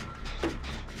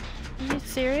 Are you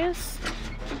serious?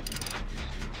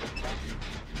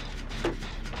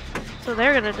 So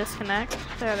they're gonna disconnect.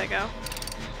 There they go.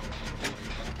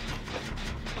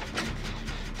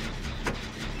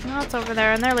 Now it's over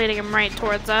there, and they're leading him right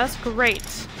towards us. Great.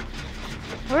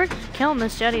 We're killing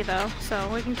this jetty, though, so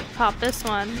we can pop this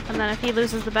one, and then if he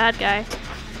loses the bad guy,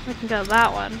 we can go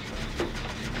that one.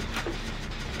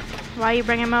 Why you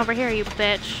bring him over here, you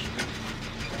bitch?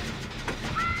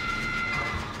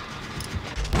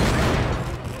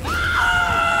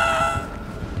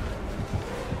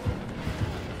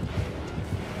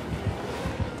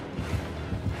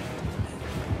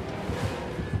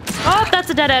 Oh, that's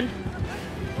a dead end.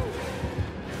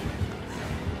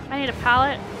 I need a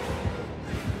pallet.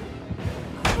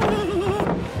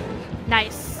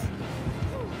 Nice.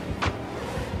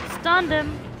 Stunned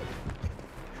him.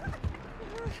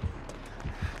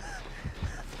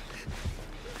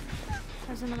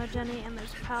 There's another Jenny, and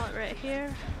there's a pallet right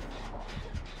here.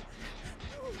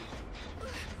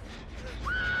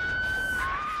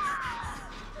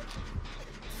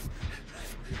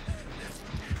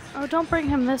 Oh, don't bring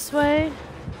him this way.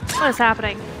 What is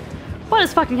happening? What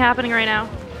is fucking happening right now?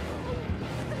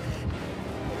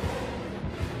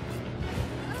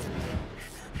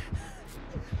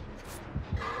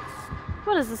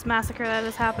 What is this massacre that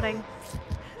is happening?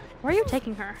 Where are you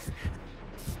taking her?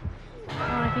 Oh,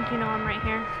 I think you know I'm right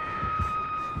here.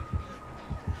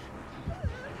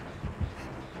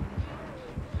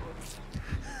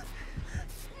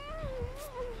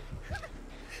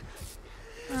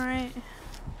 Alright.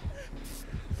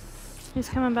 He's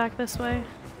coming back this way.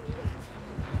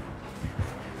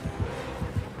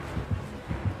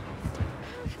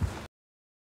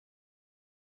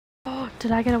 Oh,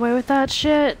 did I get away with that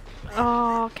shit?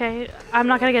 Oh, okay. I'm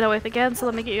not gonna get away with it again, so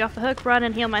let me get you off the hook, run,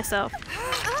 and heal myself.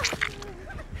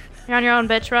 You're on your own,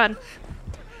 bitch, run.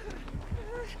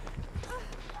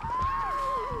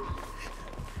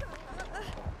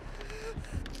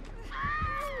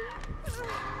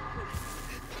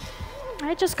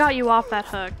 I just got you off that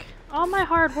hook. All my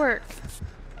hard work.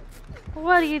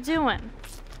 What are you doing?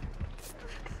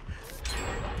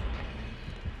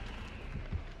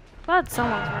 Glad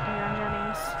someone's working on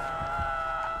Jenny's.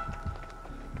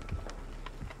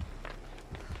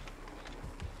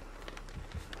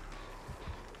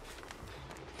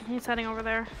 He's heading over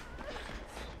there.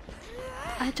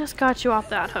 I just got you off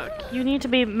that hook. You need to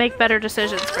make better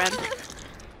decisions, friend.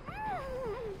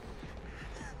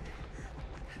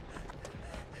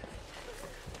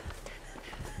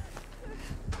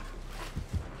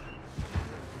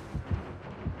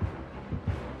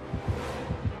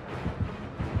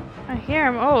 I hear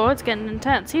him. Oh, it's getting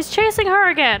intense. He's chasing her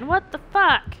again. What the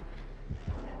fuck?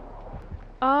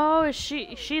 Oh,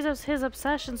 she's his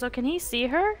obsession, so can he see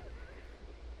her?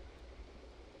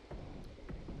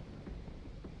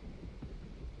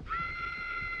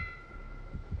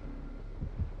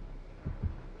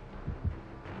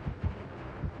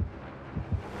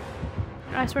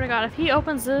 I swear to God, if he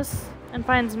opens this and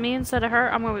finds me instead of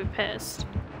her, I'm gonna be pissed.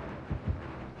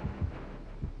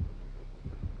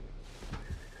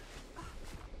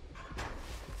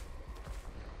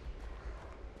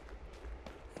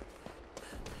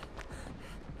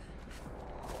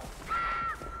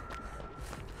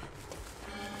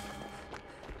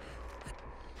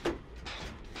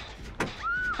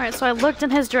 Alright, so I looked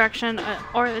in his direction,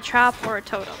 or the trap, or a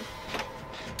totem.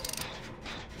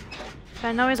 But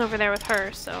I know he's over there with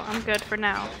her, so I'm good for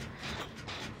now.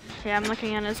 Yeah, I'm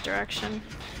looking in his direction.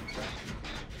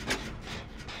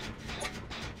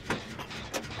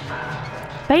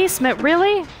 Basement,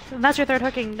 really? That's your third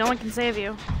hooking. No one can save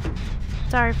you.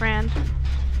 Sorry, friend.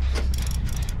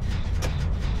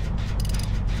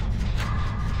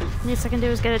 Least I can do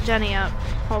is get a Jenny up,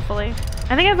 hopefully.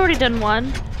 I think I've already done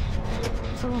one.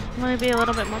 So let me be a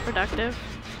little bit more productive.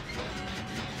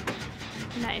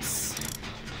 Nice.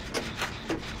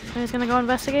 So he's gonna go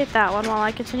investigate that one while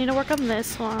I continue to work on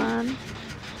this one.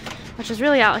 Which is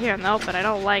really out here in the open. I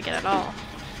don't like it at all.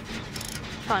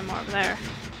 probably more over there.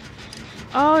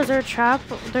 Oh, is there a trap?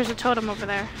 There's a totem over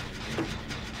there.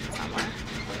 Somewhere.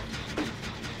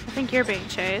 I think you're being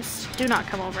chased. Do not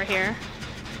come over here.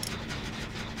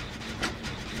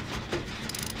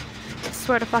 I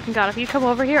swear to fucking God, if you come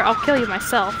over here, I'll kill you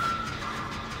myself.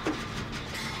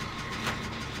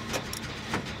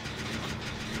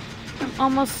 I'm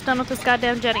almost done with this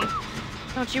goddamn Jenny.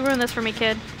 Don't you ruin this for me,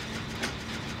 kid.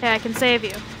 Okay, I can save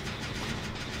you.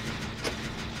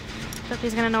 Except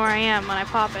he's gonna know where I am when I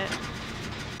pop it.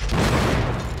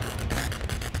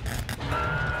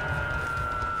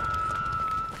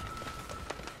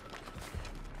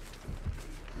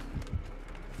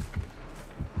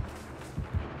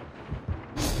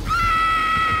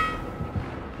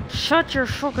 Shut your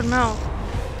fucking mouth.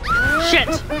 Shit!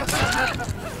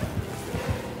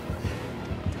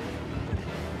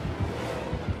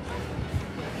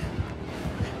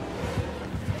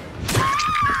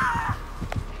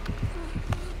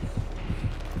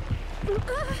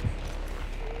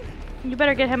 You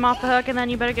better get him off the hook, and then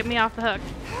you better get me off the hook.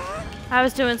 I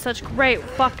was doing such great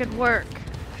fucking work.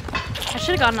 I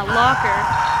should have gotten a locker.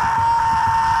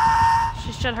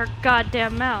 She shut her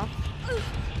goddamn mouth.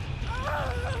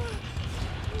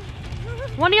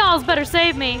 One of y'all's better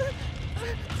save me.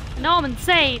 No, I'm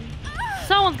insane.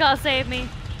 Someone's gotta save me.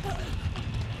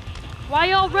 Why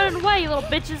y'all running away, you little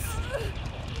bitches?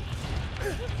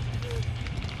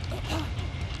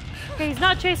 Okay, he's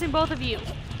not chasing both of you.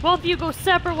 Both of you go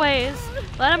separate ways.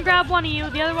 Let him grab one of you,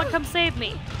 the other one come save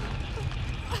me.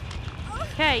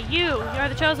 Okay, you're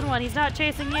the chosen one. He's not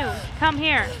chasing you. Come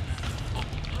here.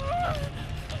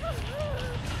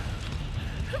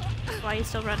 Why are you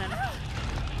still running?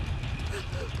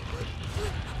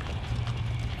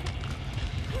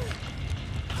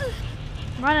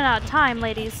 I'm running out of time,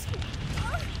 ladies.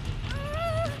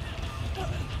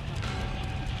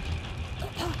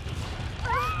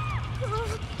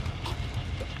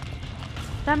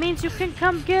 That means you can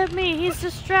come get me. He's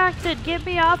distracted. Get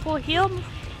me off. We'll heal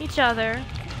each other.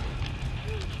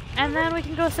 And then we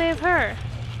can go save her.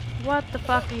 What the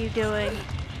fuck are you doing?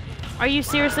 Are you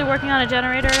seriously working on a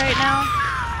generator right now?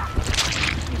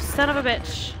 You son of a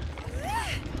bitch.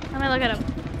 Let me look at him.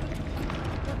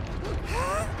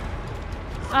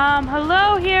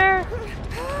 Hello here.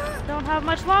 Don't have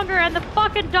much longer and the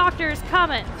fucking doctor is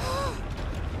coming.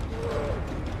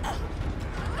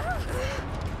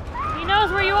 He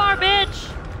knows where you are, bitch.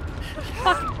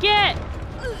 Fucking get.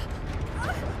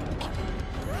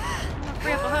 I'm gonna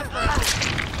free up a hook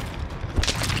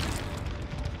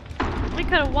first. We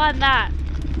could have won that.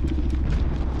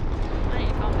 I need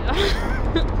to calm down.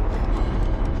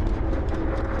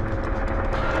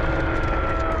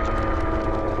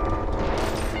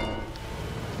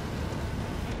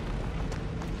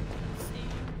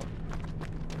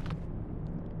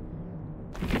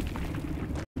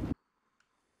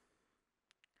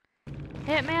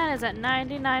 Hitman is at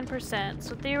 99%,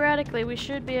 so theoretically we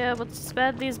should be able to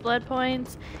spend these blood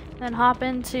points and then hop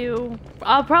into...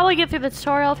 I'll probably get through the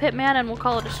tutorial of Hitman and we'll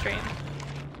call it a stream.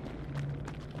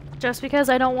 Just because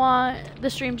I don't want the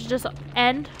stream to just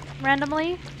end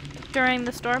randomly during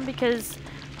the storm because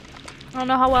I don't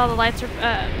know how well the lights are,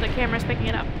 the camera's picking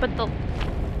it up, but the...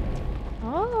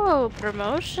 Oh,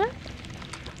 promotion?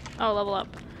 Oh, level up.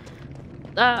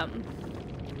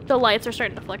 The lights are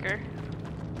starting to flicker.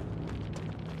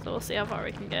 So we'll see how far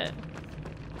we can get.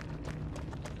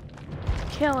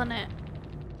 Killing it.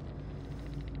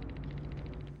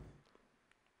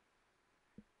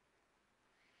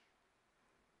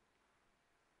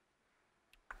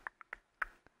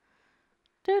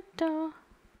 Do-do.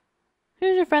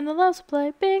 Who's your friend that loves to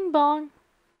play Bing Bong?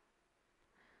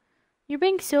 You're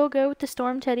being so good with the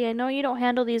storm, Teddy. I know you don't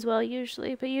handle these well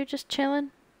usually, but you're just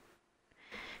chilling.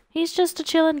 He's just a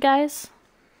chillin', guys.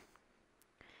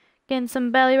 Getting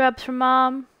some belly rubs from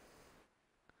Mom.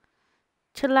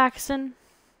 Chillaxing.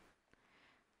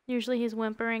 Usually he's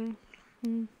whimpering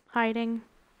and hiding.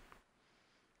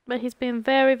 But he's been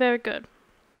very, very good.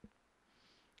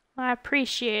 I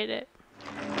appreciate it.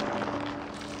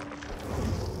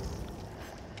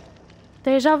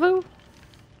 Deja vu?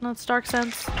 No, it's Dark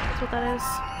Sense. That's what that is.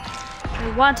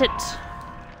 I want it.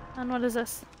 And what is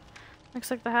this? Looks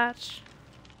like the hatch.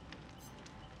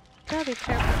 Gotta be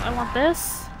careful. I want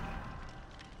this.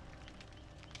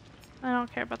 I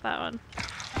don't care about that one.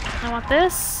 I want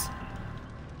this.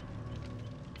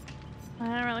 I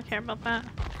don't really care about that.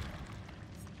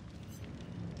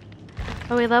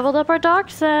 Oh, we leveled up our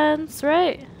Dark Sense,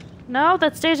 right? No,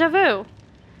 that's Deja Vu.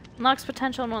 Unlocks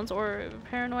potential in one's aura.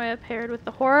 Paranoia paired with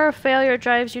the horror of failure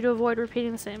drives you to avoid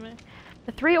repeating the same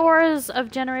The 3 auras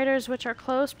of generators which are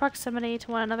close proximity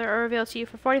to one another are revealed to you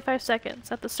for 45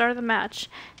 seconds at the start of the match,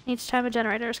 each time a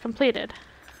generator is completed.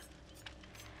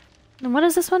 And what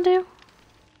does this one do?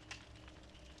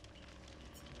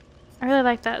 I really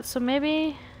like that, so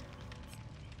maybe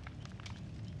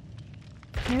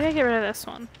I get rid of this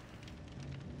one.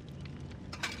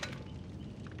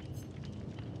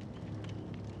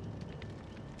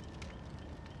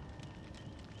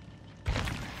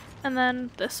 And then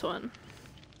this one.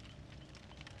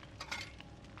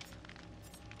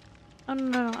 Oh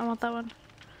no, I want that one.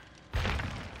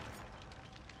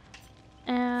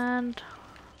 And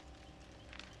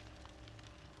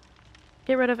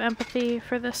get rid of empathy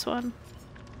for this one.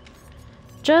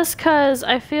 Just cause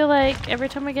I feel like every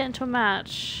time I get into a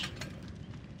match,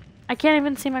 I can't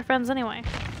even see my friends anyway.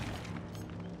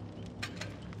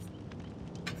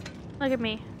 Look at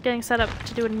me, getting set up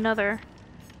to do another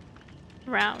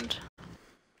round.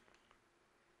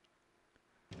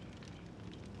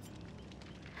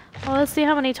 Well, let's see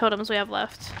how many totems we have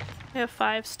left. We have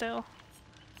 5 still.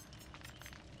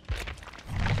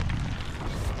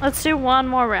 Let's do one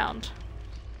more round.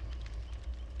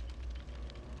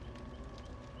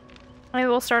 Maybe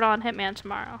we'll start on Hitman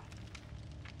tomorrow.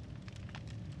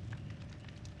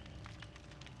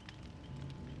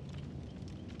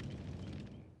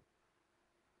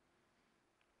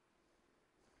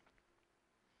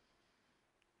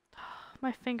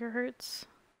 My finger hurts.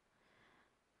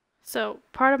 So,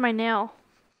 part of my nail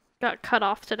got cut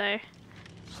off today.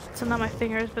 So now my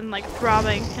finger has been like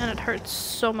throbbing and it hurts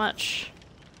so much.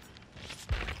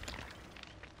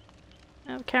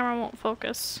 And the camera won't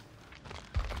focus.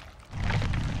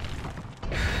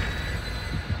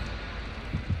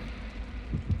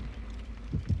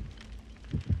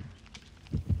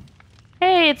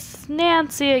 Hey, it's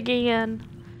Nancy again.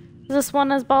 Is this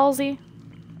one as ballsy?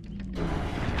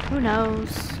 Who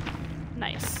knows?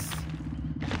 Nice.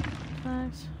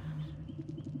 Nice.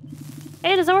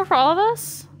 Hey, does that work for all of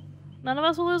us? None of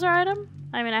us will lose our item?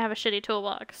 I mean, I have a shitty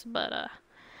toolbox, but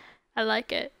I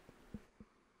like it.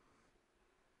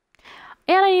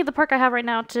 And I need the perk I have right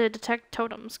now to detect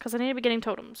totems, because I need to be getting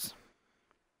totems.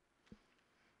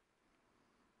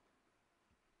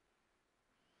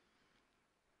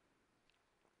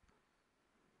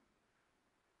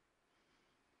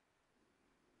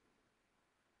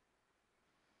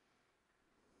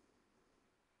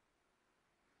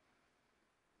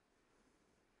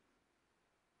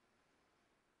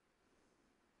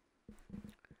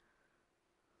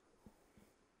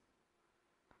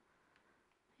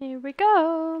 Here we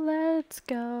go, let's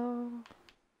go.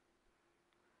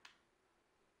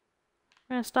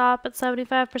 We're gonna stop at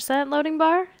 75% loading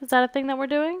bar? Is that a thing that we're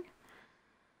doing?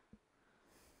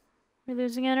 We're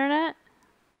losing internet?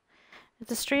 Is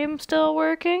the stream still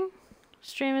working?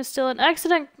 Stream is still in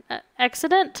excellent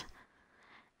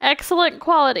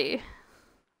quality.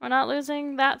 We're not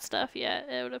losing that stuff yet,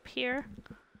 it would appear.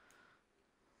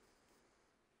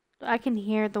 I can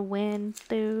hear the wind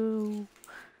through.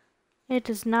 It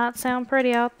does not sound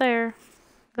pretty out there.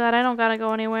 Glad I don't gotta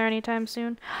go anywhere anytime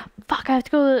soon. Fuck, I have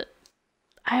to go.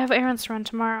 I have errands to run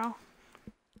tomorrow.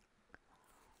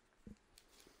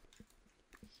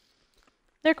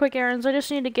 They're quick errands. I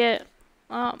just need to get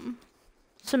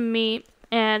some meat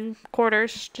and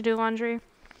quarters to do laundry.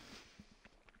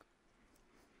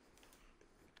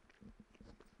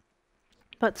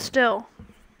 But still.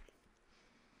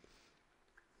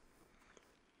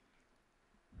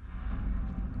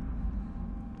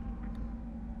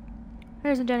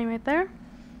 There's a Jenny right there.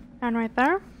 And right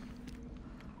there.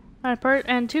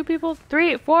 And 2 people,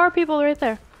 3, 4 people right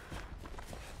there.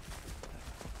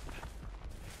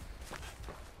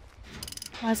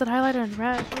 Why is it highlighted in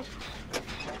red?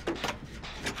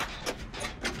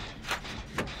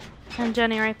 And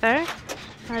Jenny right there.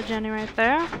 Or Jenny right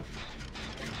there.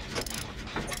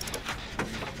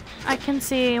 I can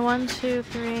see 1, 2,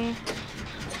 3,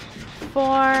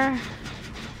 4,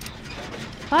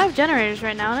 5 generators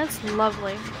right now, and it's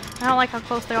lovely. I don't like how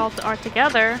close they all are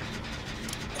together.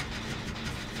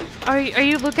 Are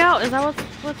you lookout? Is that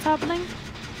what's happening?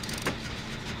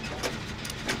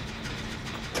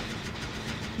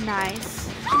 Nice.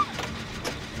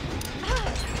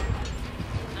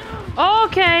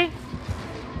 Okay.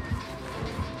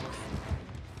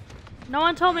 No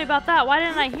one told me about that. Why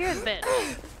didn't I hear the bit?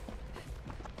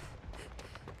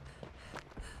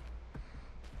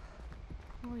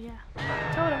 Oh yeah.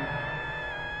 Totem.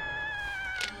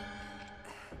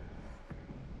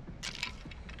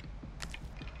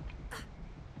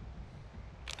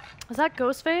 Was that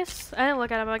Ghostface? I didn't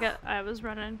look at him. I was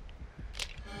running.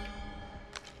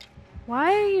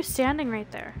 Why are you standing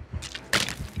right there?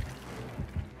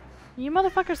 You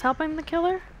motherfuckers helping the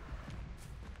killer?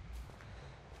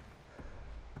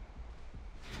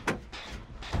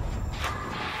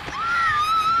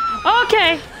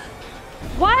 Okay!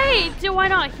 Why do I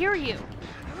not hear you?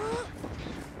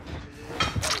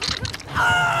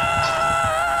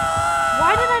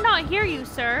 Why did I not hear you,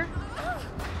 sir?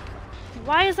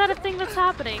 Why is that a thing that's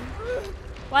happening?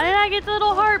 Why did I get the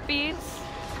little heartbeats?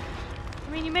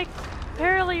 I mean,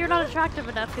 apparently you're not attractive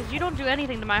enough because you don't do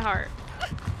anything to my heart.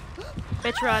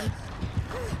 Bitch, run.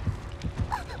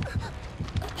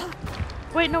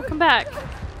 Wait, no, come back.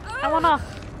 I want off.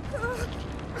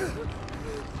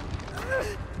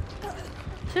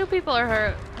 2 people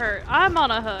are hurt. I'm on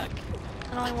a hook.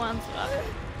 And only one's up.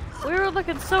 We were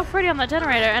looking so pretty on that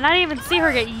generator, and I didn't even see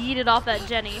her get yeeted off that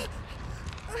Jenny.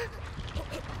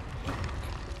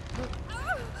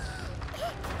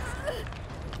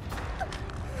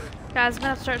 Guys, I'm gonna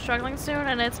have to start struggling soon,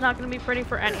 and it's not gonna be pretty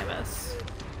for any of us.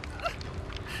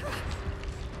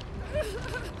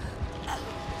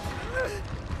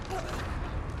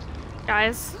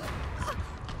 Guys.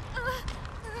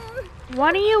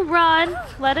 One of you run,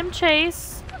 let him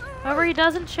chase. Whoever he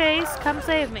doesn't chase, come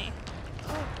save me.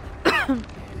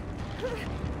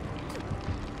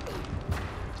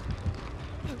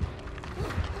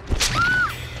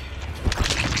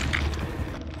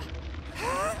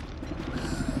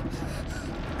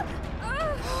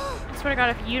 I swear to God,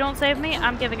 if you don't save me,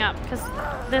 I'm giving up, because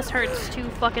this hurts too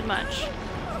fucking much.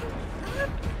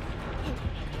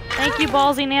 Thank you,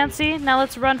 Ballsy Nancy. Now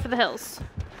let's run for the hills.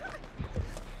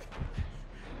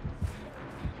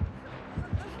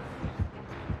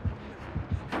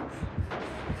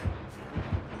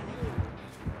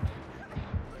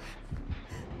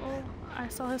 Oh, I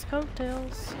saw his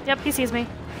coattails. Yep, he sees me.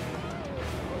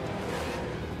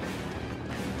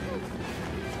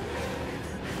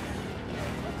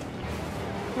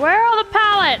 Where are the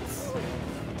pallets?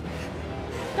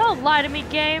 Don't lie to me,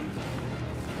 game.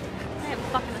 I ain't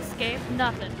fucking escaped.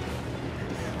 Nothing.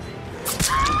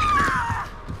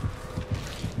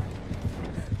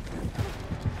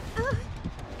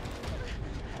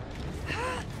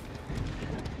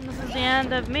 This is the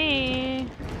end of me.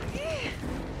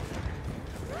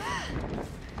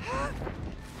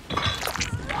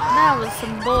 That was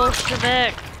some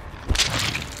Bolshevik.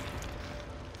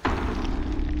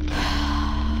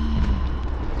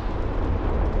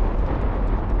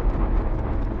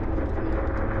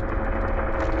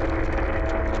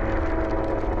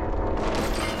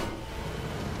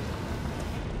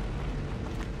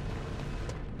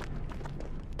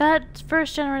 That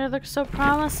first generator looks so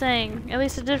promising. At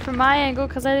least it did from my angle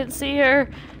because I didn't see her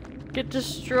get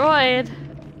destroyed.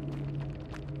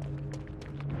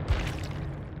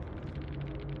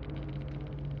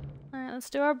 Alright,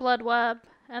 let's do our blood web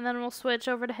and then we'll switch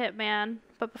over to Hitman.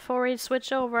 But before we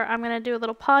switch over, I'm gonna do a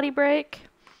little potty break.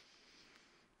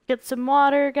 Get some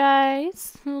water,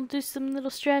 guys. We'll do some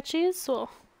little stretches. Well,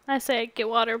 I say get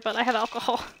water, but I have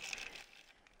alcohol.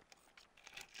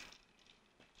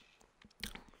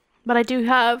 But I do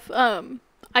have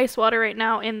ice water right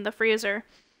now in the freezer,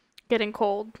 getting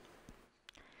cold.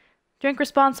 Drink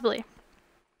responsibly,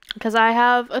 because I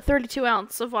have a 32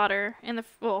 ounce of water in the,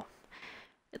 well,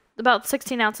 about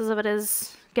 16 ounces of it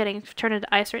is getting turned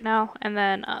into ice right now, and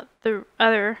then the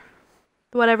other,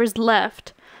 whatever's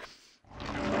left,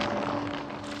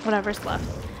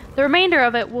 the remainder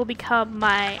of it will become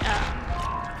my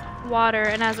water,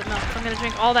 and as it melts, I'm going to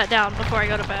drink all that down before I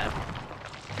go to bed.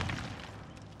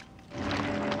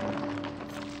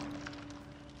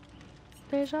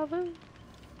 Deja vu.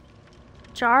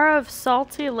 Jar of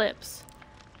salty lips.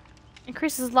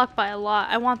 Increases luck by a lot.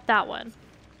 I want that one.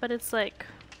 But it's like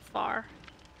far.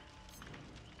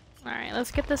 Alright,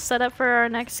 let's get this set up for our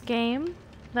next game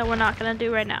that we're not gonna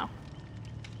do right now.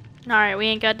 Alright, we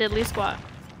ain't got diddly squat.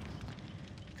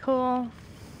 Cool.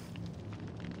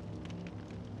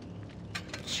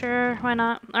 Sure, why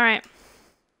not? Alright.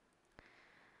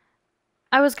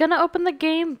 I was gonna open the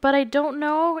game, but I don't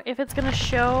know if it's gonna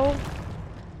show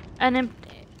an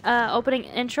opening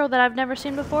intro that I've never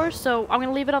seen before, so I'm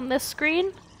gonna leave it on this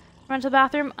screen, run to the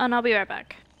bathroom, and I'll be right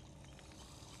back.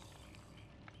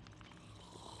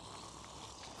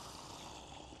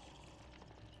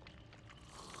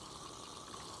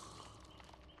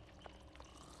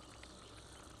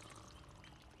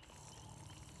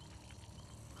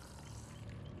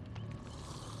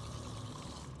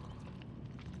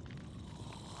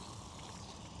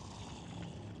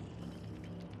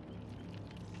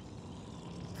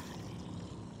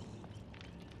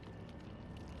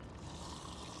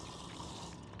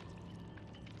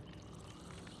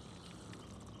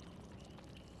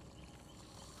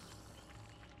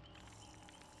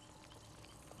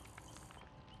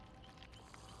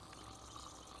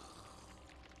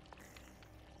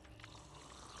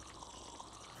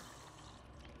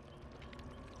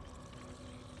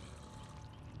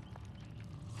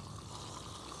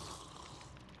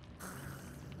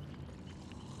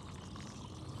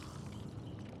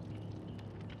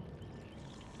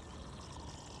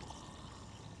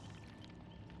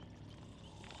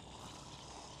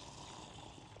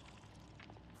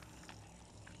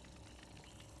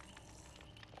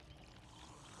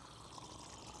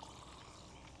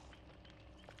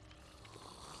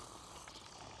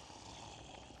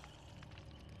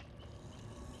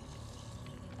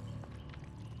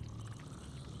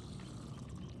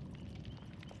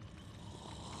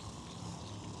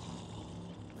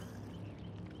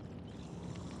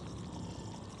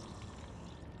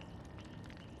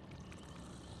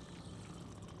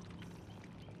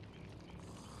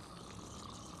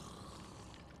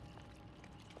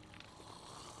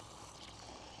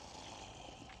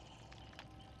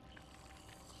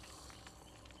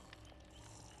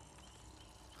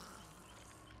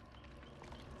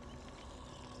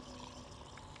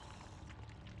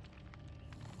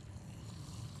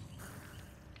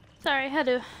 Sorry, I had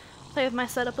to play with my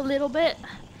setup a little bit.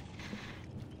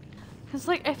 Cause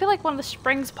like I feel like one of the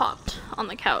springs popped on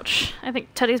the couch. I think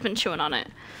Teddy's been chewing on it.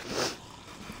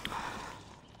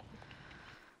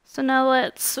 So now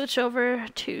let's switch over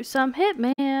to some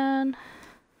Hitman.